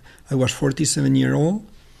life. I was 47 years old,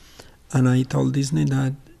 and I told Disney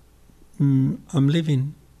that I'm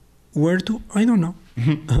leaving. Where to? I don't know.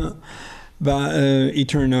 But it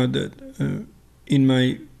turned out that in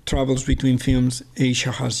my travels between films,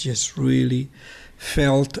 Asia has just really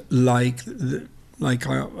felt like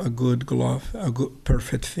a good glove, a good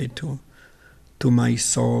perfect fit to my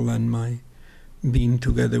soul and my being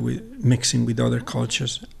together with, mixing with other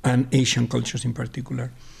cultures and Asian cultures in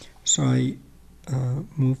particular. So I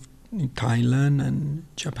moved in Thailand and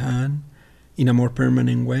Japan in a more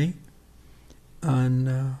permanent way.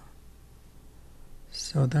 And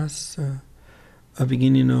so that's a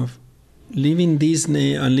beginning of leaving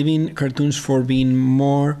Disney and leaving cartoons for being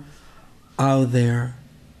more out there,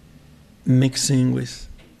 mixing with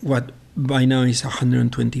what by now is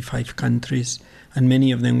 125 countries. And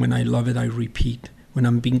many of them, when I love it, I repeat.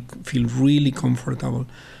 When feel really comfortable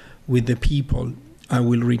with the people, I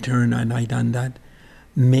will return, and I've done that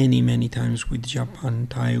many, many times with Japan,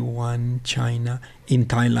 Taiwan, China. In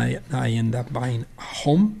Thailand, I end up buying a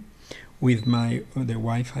home with the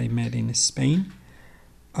wife I met in Spain,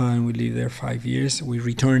 and we lived there 5 years. We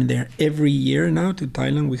return there every year now to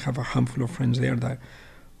Thailand. We have a handful of friends there that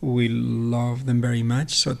we love them very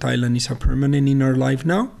much. So Thailand is a permanent in our life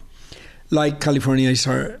now. Like California is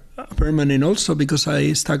permanent also because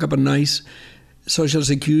I stack up a nice Social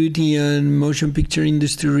Security and motion picture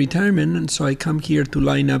industry retirement, and so I come here to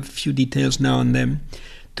line up a few details now and then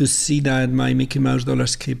to see that my Mickey Mouse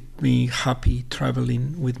dollars keep me happy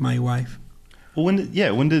traveling with my wife. Well,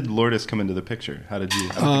 when did Lourdes come into the picture? I don't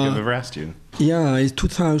think I've ever asked you. Yeah, it's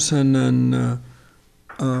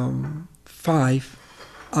 2005.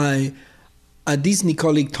 A Disney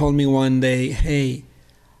colleague told me one day, hey,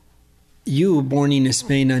 you born in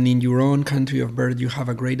Spain and in your own country of birth, you have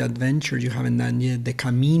a great adventure you haven't done yet, the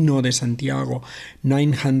Camino de Santiago,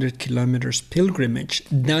 900 kilometers pilgrimage,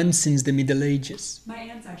 done since the Middle Ages. My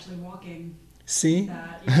aunt's actually walking. See?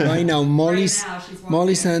 That, yeah. Right now, Molly's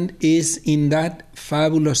aunt is in that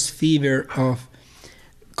fabulous fever of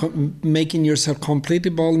making yourself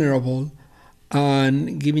completely vulnerable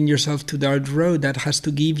and giving yourself to that road that has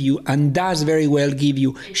to give you, and does very well give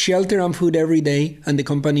you, shelter and food every day and the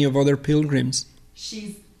company of other pilgrims.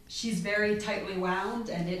 She's very tightly wound,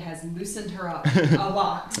 and it has loosened her up a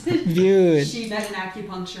lot. Good. She met an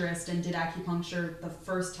acupuncturist and did acupuncture the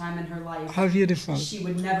first time in her life. How beautiful. She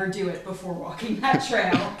would never do it before walking that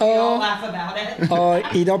trail. We all laugh about it. Oh,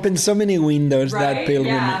 it opens so many windows, Right? that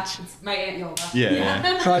pilgrimage. Yeah, it's my Aunt Yola.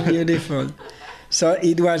 Yeah. How beautiful. So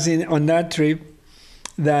it was on that trip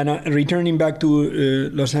that returning back to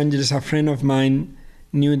Los Angeles, a friend of mine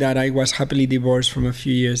knew that I was happily divorced from a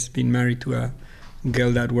few years, being married to a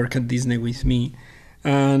girl that worked at Disney with me.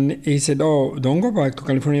 And he said, oh, don't go back to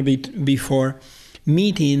California before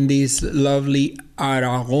meeting this lovely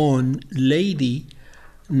Aragon lady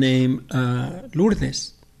named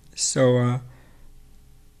Lourdes. So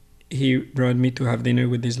he brought me to have dinner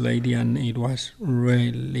with this lady, and it was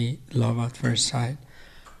really love at first sight.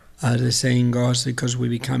 As the saying goes, because we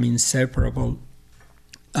become inseparable.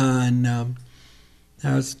 And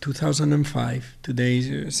that was 2005. Today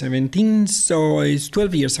is 17, so it's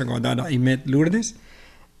 12 years ago that I met Lourdes.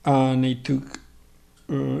 And it took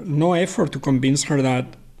no effort to convince her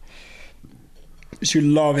that she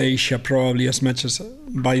loved Asia probably as much as...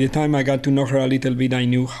 By the time I got to know her a little bit, I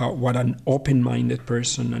knew what an open-minded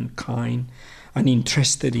person and kind and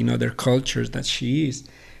interested in other cultures that she is.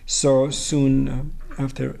 So soon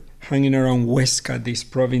after hanging around Huesca, this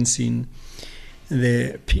province in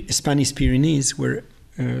the Spanish Pyrenees, where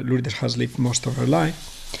Lourdes has lived most of her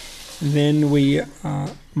life. Then we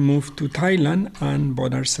moved to Thailand and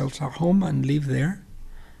bought ourselves a home and lived there.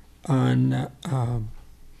 And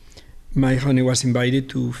my honey was invited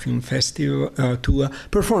to film festival, to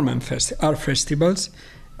performance art festivals,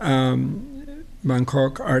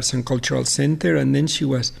 Bangkok Arts and Cultural Center, and then she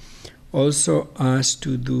was also asked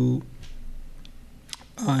to do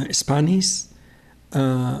Spanish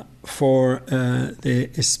for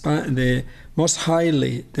the most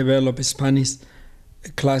highly developed Spanish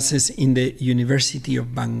classes in the University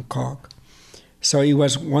of Bangkok. So it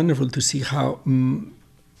was wonderful to see how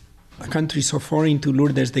a country so foreign to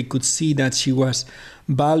Lourdes, they could see that she was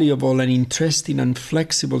valuable and interesting and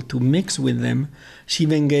flexible to mix with them. She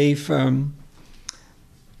even gave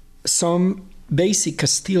some basic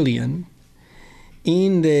Castilian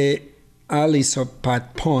in the alleys of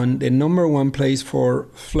Pat Pong, the number one place for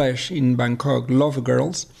flesh in Bangkok, Love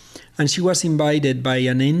Girls. And she was invited by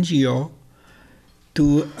an NGO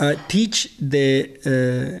to teach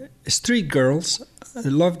the street girls,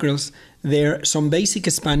 Love Girls, there some basic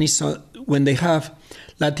Spanish, so when they have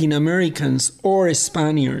Latin Americans or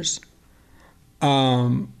Spaniards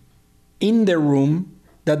in the room,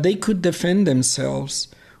 that they could defend themselves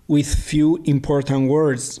with few important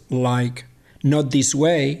words like "not this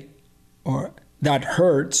way," or "that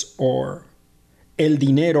hurts," or "el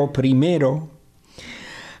dinero primero."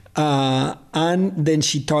 And then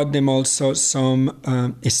she taught them also some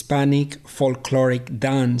Hispanic folkloric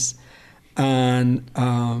dance, and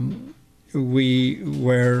we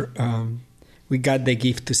got the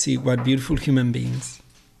gift to see what beautiful human beings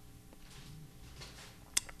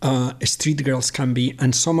street girls can be,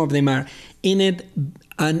 and some of them are in it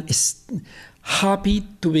and happy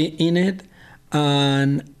to be in it,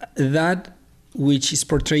 and that which is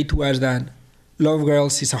portrayed to us that Love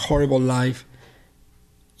Girls is a horrible life.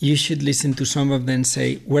 You should listen to some of them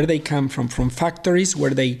say where they come from factories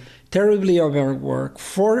where they terribly overwork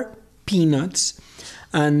for peanuts,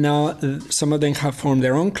 and now some of them have formed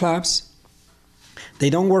their own clubs. They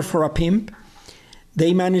don't work for a pimp.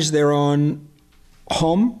 They manage their own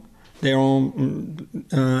home, their own.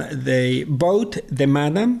 They vote the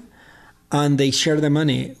madam, and they share the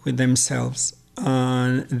money with themselves.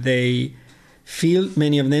 And they feel,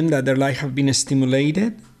 many of them, that their life have been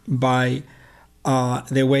stimulated by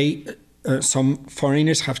the way some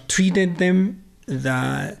foreigners have treated them,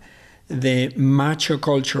 the macho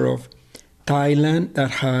culture of Thailand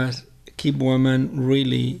that has keep women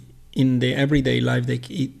really in the everyday life.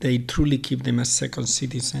 They truly keep them as second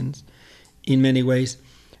citizens in many ways,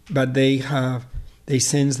 but they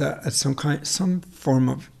sense that some form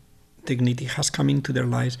of dignity has come into their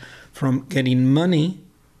lives from getting money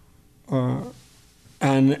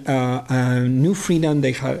and a new freedom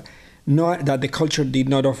they had. That the culture did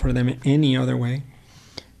not offer them any other way.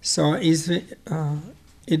 So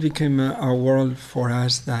it became a world for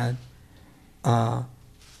us that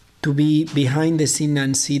to be behind the scene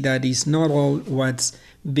and see that it's not all what's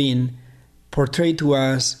been portrayed to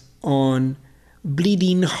us on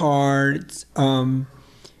bleeding hearts,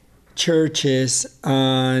 churches,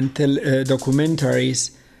 and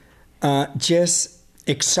documentaries, just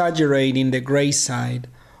exaggerating the gray side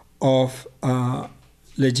of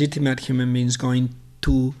legitimate human beings going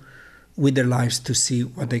to with their lives to see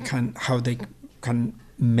how they can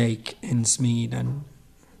make ends meet and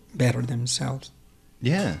better themselves.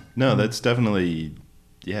 Yeah, no, that's definitely,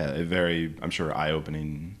 a very, I'm sure,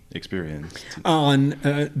 eye-opening experience. And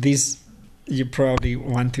this, you probably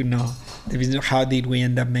want to know, how did we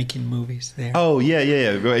end up making movies there? Oh,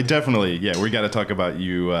 yeah. Definitely, we got to talk about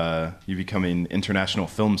you becoming international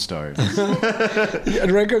film stars.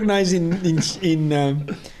 Recognized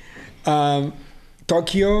in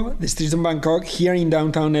Tokyo, the streets of Bangkok, here in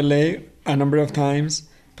downtown LA, a number of times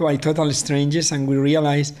by total strangers, and we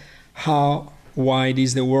realized how wide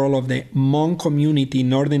is the world of the Hmong community in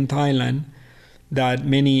northern Thailand, that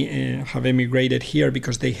many have emigrated here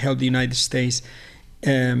because they helped the United States,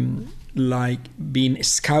 like being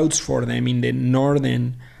scouts for them in the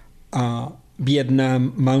northern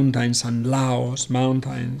Vietnam mountains and Laos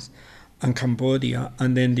mountains and Cambodia,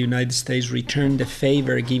 and then the United States returned the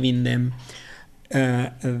favor, giving them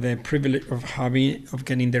the privilege of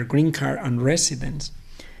getting their green card and residence.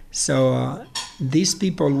 So these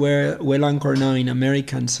people were well anchored now in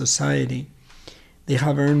American society. They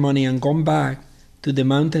have earned money and gone back to the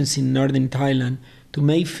mountains in northern Thailand to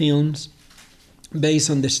make films based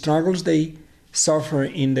on the struggles they suffer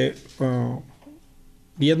in the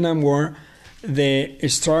Vietnam War, the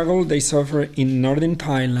struggle they suffer in northern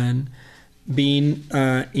Thailand, being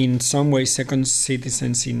in some way second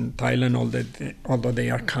citizens in Thailand, although they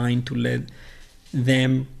are kind to let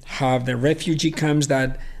them have the refugee camps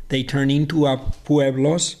that they turn into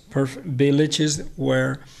pueblos, villages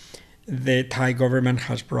where the Thai government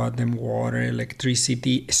has brought them water,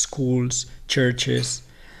 electricity, schools, churches,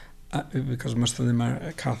 because most of them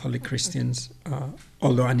are Catholic Christians,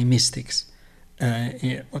 although animistics,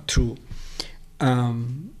 true.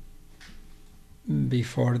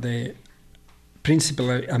 Before the principal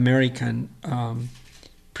American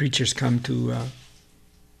preachers come to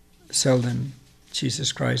sell them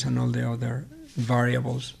Jesus Christ and all the other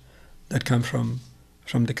variables that come from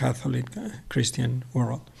the Catholic Christian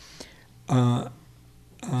world.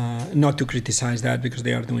 Not to criticize that, because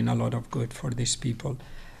they are doing a lot of good for these people.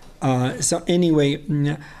 So anyway,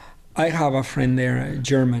 I have a friend there, a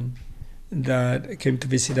German, that came to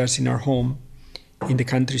visit us in our home in the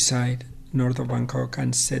countryside north of Bangkok,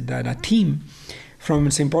 and said that a team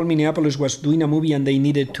from St. Paul, Minneapolis was doing a movie and they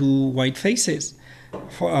needed 2 white faces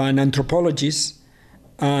for an anthropologist.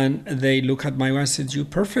 And they look at my wife and said, "You're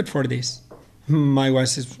perfect for this." My wife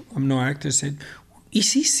says, "I'm no actor." Said,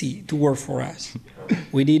 "It's easy to work for us."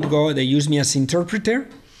 We did go, they used me as interpreter,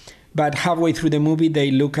 but halfway through the movie,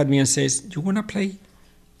 they look at me and says, "You want to play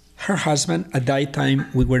her husband?" At that time,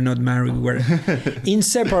 we were not married. We were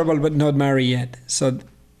inseparable, but not married yet. So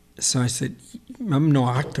I said, "I'm no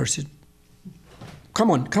actor." She said,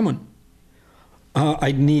 Come on.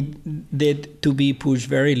 I needed to be pushed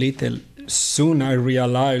very little. Soon I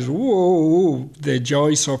realized, the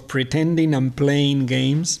joys of pretending and playing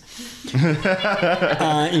games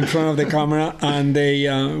in front of the camera. And they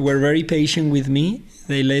were very patient with me.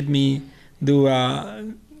 They let me do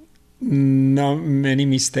not many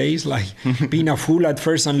mistakes, like being a fool at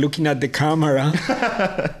first and looking at the camera.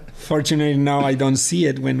 Fortunately, now I don't see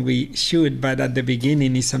it when we shoot, but at the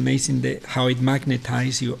beginning, it's amazing how it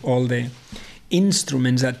magnetizes you, all the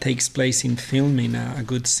instruments that takes place in filming a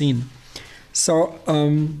good scene. So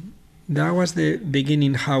that was the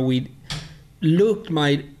beginning, how we looked,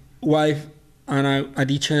 my wife and I,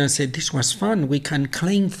 at each other and said, "This was fun. We can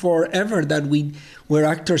claim forever that we were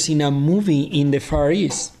actors in a movie in the Far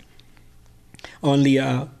East." Only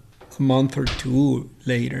a month or 2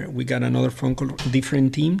 later, we got another phone call,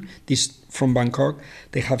 different team, this from Bangkok.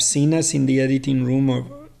 They have seen us in the editing room of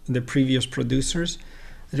the previous producers.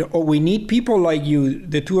 They said, "Oh, we need people like you.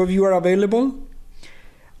 The 2 of you are available?"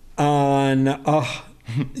 And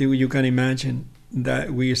you can imagine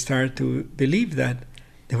that we start to believe that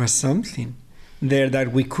there was something there,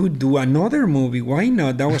 that we could do another movie. Why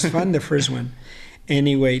not? That was fun, the first one.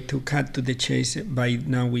 Anyway, to cut to the chase, by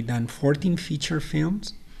now we've done 14 feature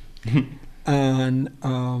films. And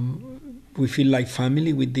we feel like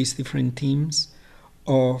family with these different teams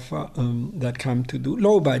of that come to do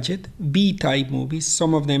low budget B-type movies.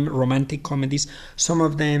 Some of them romantic comedies. Some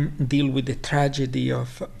of them deal with the tragedy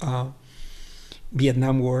of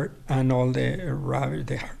Vietnam War and all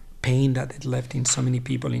the pain that it left in so many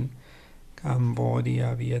people in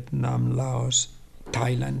Cambodia, Vietnam, Laos,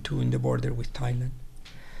 Thailand too, in the border with Thailand.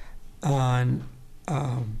 And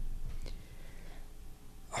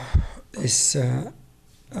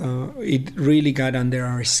it really got under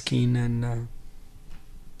our skin, and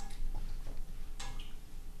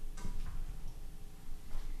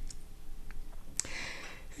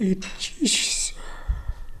It's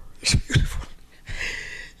beautiful.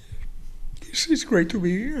 It's great to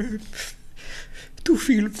be to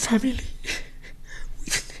feel family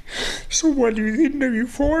with someone you didn't know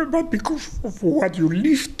before, but because of what you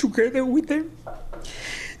live together with them,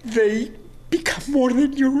 they become more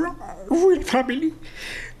than your real family.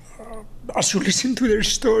 As you listen to their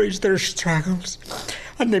stories, their struggles,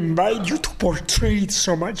 and they invite you to portray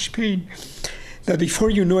so much pain that before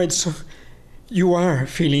you know it, so you are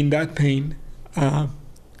feeling that pain,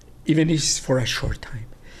 even if it's for a short time.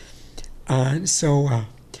 And so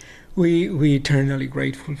we eternally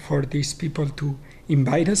grateful for these people to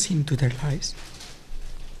invite us into their lives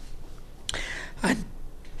and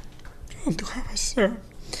to have us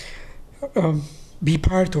be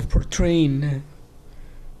part of portraying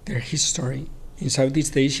their history in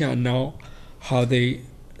Southeast Asia, and now how they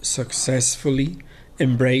successfully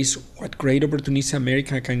embrace what great opportunities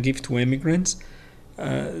America can give to immigrants.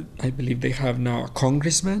 I believe they have now a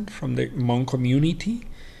congressman from the Hmong community.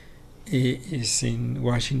 He is in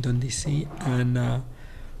Washington, D.C., and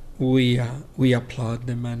we applaud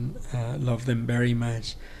them and love them very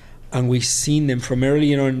much. And we've seen them from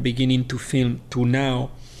earlier on beginning to film to now.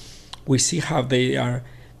 We see how they are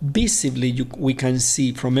visibly, we can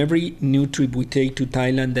see from every new trip we take to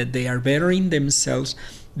Thailand that they are bettering themselves.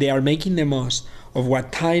 They are making the most of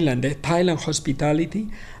what the Thailand hospitality,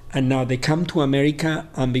 and now they come to America,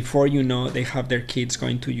 and before you know, they have their kids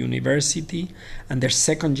going to university, and their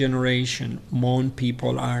second generation Hmong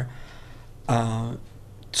people are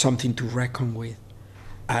something to reckon with,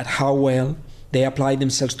 at how well they apply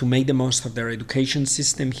themselves to make the most of their education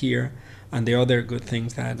system here, and the other good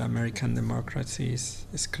things that American democracy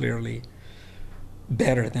is clearly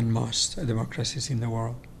better than most democracies in the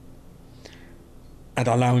world, at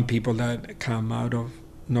allowing people that come out of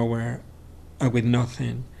nowhere with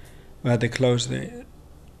nothing but the clothes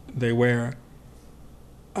they wear,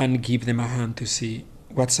 and give them a hand to see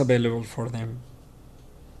what's available for them.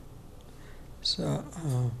 So,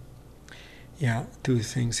 two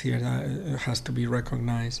things here that has to be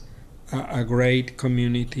recognized. A great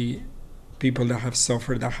community, people that have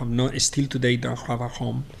suffered, that have not, still today don't have a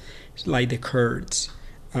home. It's like the Kurds.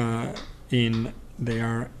 They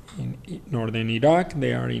are in northern Iraq,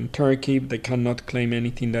 they are in Turkey, they cannot claim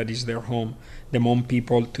anything that is their home. The Hmong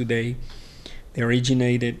people today, they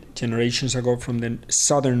originated generations ago from the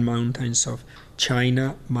southern mountains of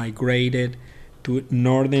China, migrated to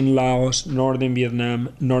northern Laos, northern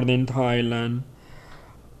Vietnam, northern Thailand,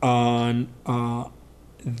 and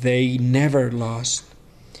they never lost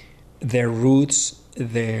their roots,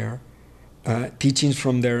 their teachings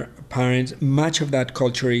from their parents. Much of that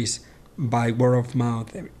culture is by word of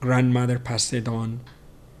mouth. The grandmother passed it on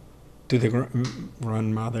to the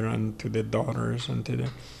grandmother and to the daughters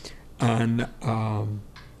and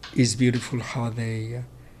it's beautiful how they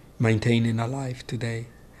maintain it alive today.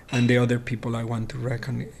 And the other people I want to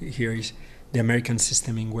reckon here is the American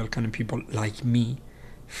system in welcoming people like me.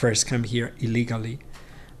 First come here illegally,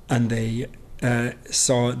 and they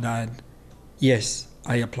saw that, yes,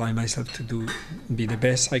 I apply myself to be the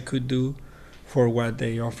best I could do for what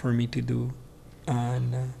they offer me to do,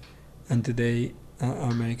 and today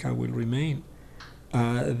America will remain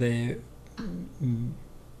the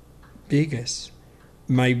biggest,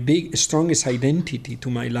 strongest identity to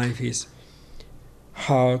my life is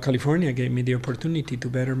how California gave me the opportunity to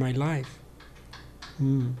better my life.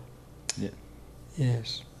 Yeah.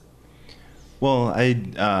 Yes. Well,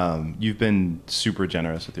 you've been super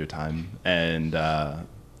generous with your time, and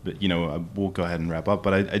but, we'll go ahead and wrap up.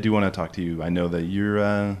 But I do want to talk to you. I know that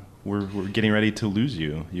you're we're getting ready to lose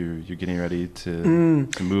you. You're getting ready to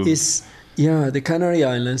move. The Canary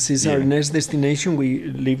Islands is our next destination. We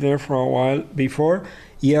lived there for a while before.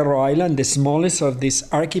 Hierro Island, the smallest of this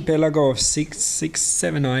archipelago of six,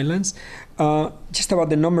 7 islands. Just about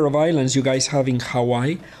the number of islands you guys have in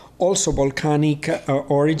Hawaii. Also volcanic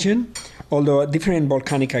origin, although a different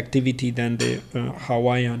volcanic activity than the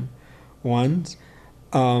Hawaiian ones.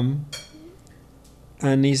 And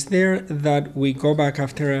it's there that we go back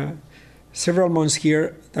after several months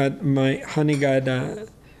here that my honey got a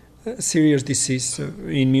serious disease,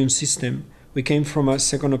 immune system. We came from a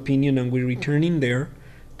second opinion, and we're returning there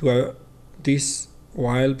to this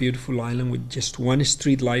wild, beautiful island with just one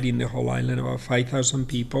street light in the whole island, about 5,000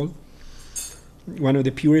 people. One of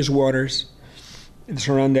the purest waters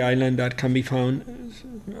surround the island that can be found,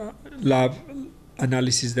 lab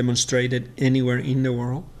analysis demonstrated anywhere in the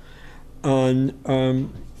world. And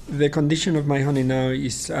the condition of my honey now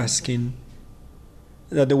is asking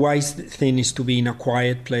that the wise thing is to be in a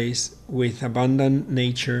quiet place with abundant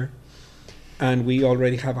nature and we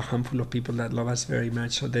already have a handful of people that love us very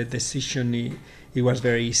much. So the decision, it was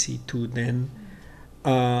very easy to then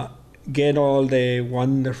get all the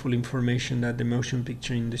wonderful information that the motion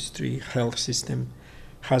picture industry health system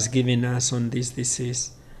has given us on this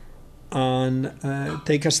disease, and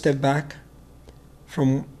take a step back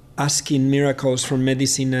from asking miracles from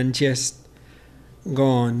medicine and just go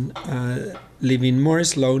on living more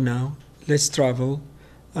slow now, less travel,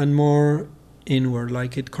 and more inward,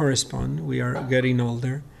 like it corresponds. We are getting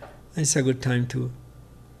older. It's a good time to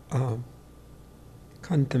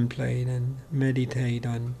contemplate and meditate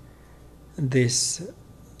on this,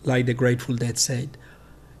 like the Grateful Dead said,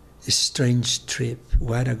 a strange trip.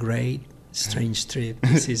 What a great strange trip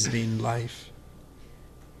this has been life.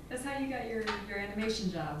 That's how you got your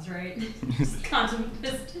animation jobs, right? Just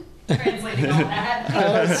translating all that.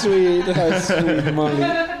 How sweet, Molly.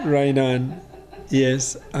 Right on.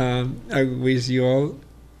 Yes, I wish you all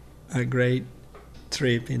a great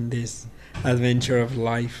trip in this adventure of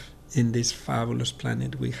life in this fabulous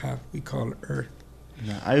planet we call Earth.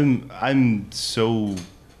 I'm so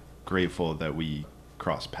grateful that we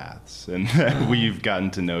cross paths and that we've gotten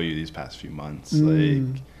to know you these past few months.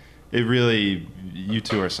 Like, it really, you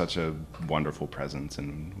two are such a wonderful presence,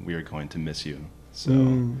 and we are going to miss you.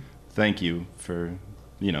 So thank you for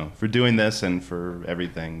doing this and for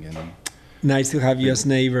everything. And nice to have you as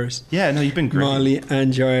neighbors. Yeah, no, you've been great. Molly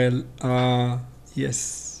and Joel,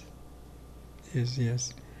 yes.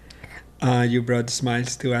 You brought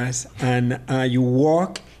smiles to us, and you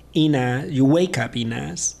wake up in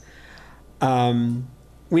us.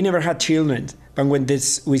 We never had children, but when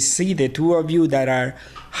we see the two of you that are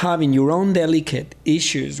having your own delicate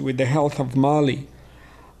issues with the health of Molly,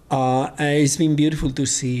 it's been beautiful to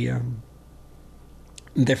see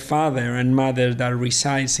the father and mother that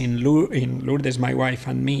resides in Lourdes, my wife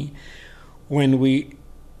and me. When we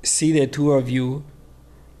see the two of you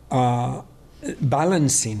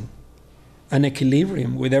balancing an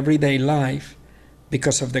equilibrium with everyday life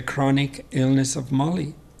because of the chronic illness of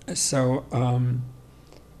Molly. So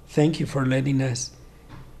thank you for letting us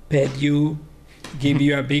pet you, give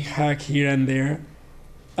you a big hug here and there,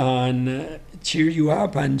 and cheer you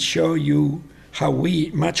up and show you how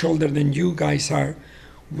we, much older than you guys are,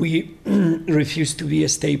 we refuse to be a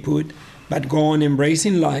stay put, but go on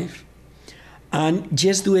embracing life and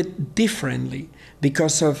just do it differently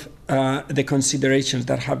because of the considerations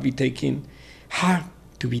that have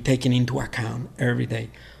to be taken into account every day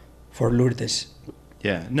for Lourdes.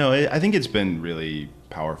 Yeah, no, I think it's been really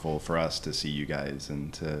powerful for us to see you guys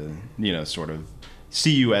and to, sort of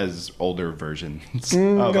see you as older versions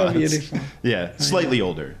of us. Beautiful. Yeah, slightly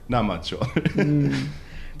older, not much older.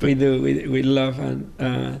 We do. We love and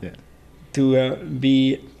to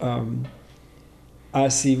be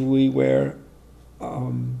as if we were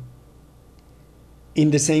in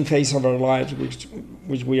the same phase of our lives,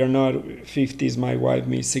 which we are not 50s, my wife,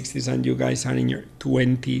 me 60s, and you guys are in your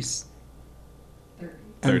 20s.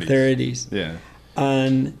 And 30s. Yeah.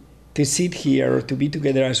 And to sit here or to be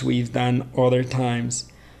together as we've done other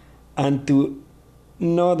times and to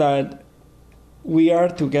know that we are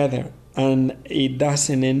together and it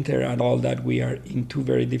doesn't enter at all that we are in two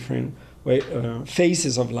very different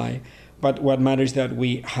phases of life. But what matters is that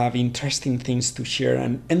we have interesting things to share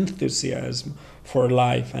and enthusiasm for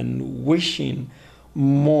life and wishing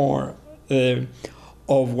more of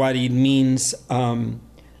what it means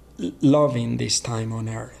loving this time on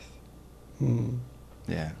Earth.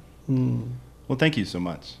 Yeah. Well, thank you so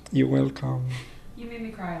much. You're welcome. You made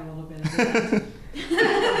me cry a little bit.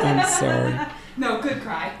 I'm sorry. No, good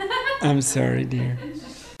cry. I'm sorry, dear.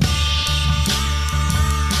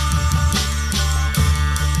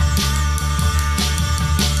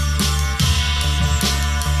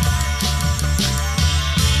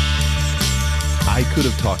 I could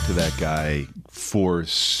have talked to that guy for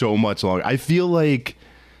so much longer. I feel like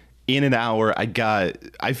in an hour,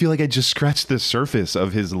 I feel like I just scratched the surface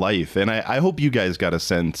of his life. And I hope you guys got a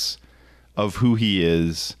sense of who he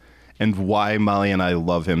is and why Molly and I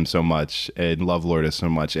love him so much and love Lourdes so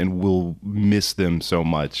much and will miss them so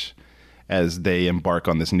much as they embark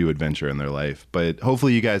on this new adventure in their life. But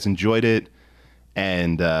hopefully you guys enjoyed it.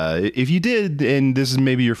 And if you did, and this is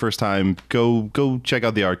maybe your first time, go check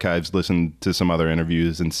out the archives, listen to some other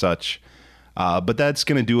interviews and such. But that's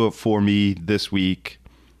going to do it for me this week.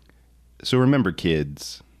 So remember,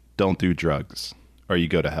 kids, don't do drugs or you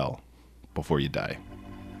go to hell before you die.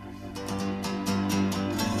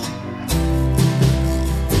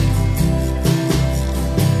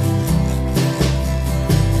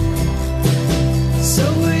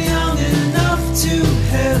 So we're young enough to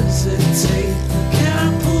hesitate. Can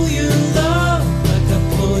I pull your love like I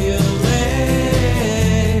pull your leg?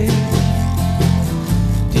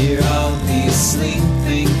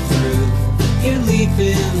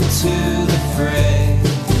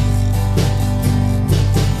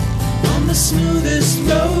 smoothest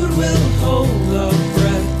road will hold our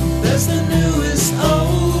breath as the newest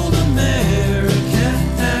old Americans.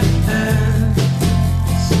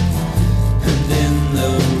 And in the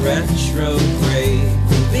retrograde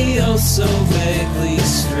we'll be oh so vaguely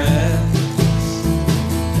stressed,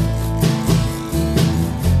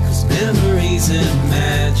 'cause memories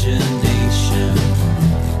imagination,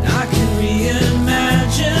 I can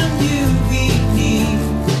reimagine you beneath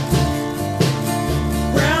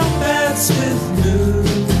brown bats with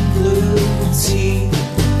moon blue teeth,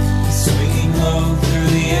 swinging low through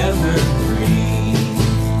the evergreens.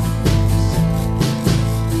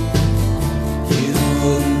 You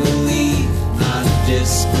wouldn't believe my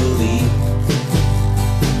disbelief.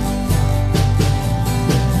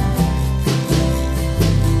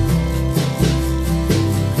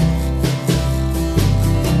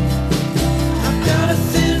 I've got a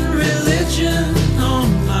thin religion on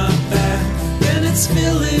my back, and it's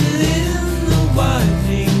filling in the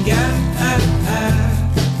widening gap.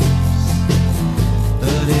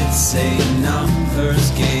 But it's a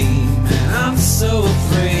numbers game, and I'm so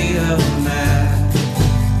afraid of math.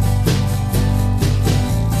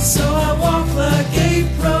 So I walk like a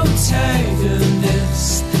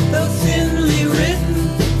protagonist, though thinly written,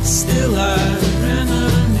 still I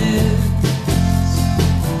reminisce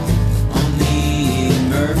on the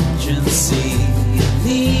emergency and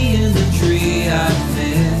the imagery I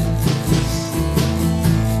miss.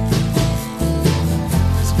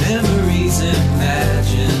 'Cause memories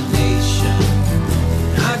imagination,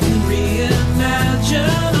 I can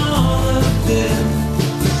reimagine all of this.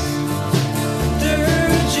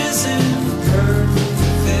 Dirges in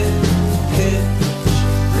perfect pitch,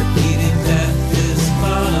 repeating that this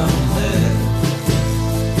bottomless.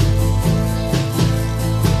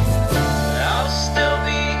 I'll still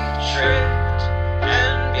be tricked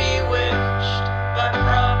and bewitched by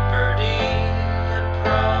property and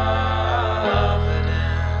providence.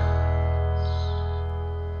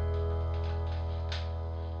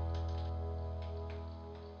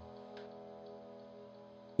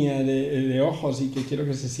 De ojos y que quiero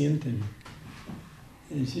que se sienten.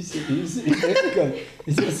 He's difficult.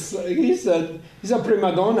 He's a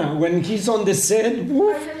prima donna. When he's on the set,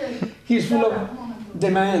 woof, he's full of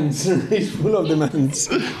demands. He's full of demands.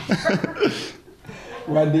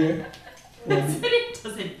 What dear? It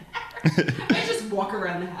doesn't matter. I just walk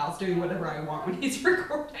around the house doing whatever I want when he's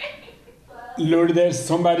recording. Lourdes,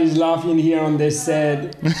 somebody's laughing here on the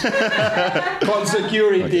set. Call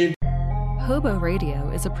security. Hobo Radio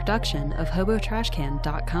is a production of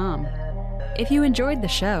HoboTrashCan.com. If you enjoyed the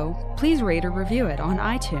show, please rate or review it on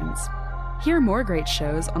iTunes. Hear more great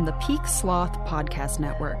shows on the Peak Sloth Podcast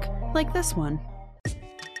Network, like this one.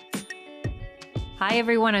 Hi,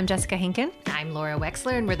 everyone. I'm Jessica Hinken. I'm Laura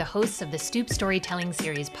Wexler, and we're the hosts of the Stoop Storytelling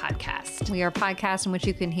Series podcast. We are a podcast in which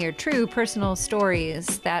you can hear true personal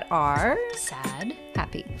stories that are Sad,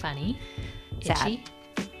 happy, funny, sad. itchy.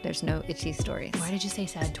 There's no itchy stories. Why did you say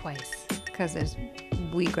sad twice? Because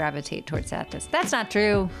we gravitate towards sadness. That's not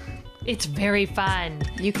true. It's very fun.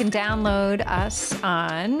 You can download us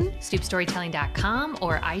on StoopStorytelling.com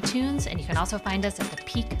or iTunes, and you can also find us at the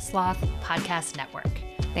Peak Sloth Podcast Network.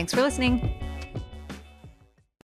 Thanks for listening.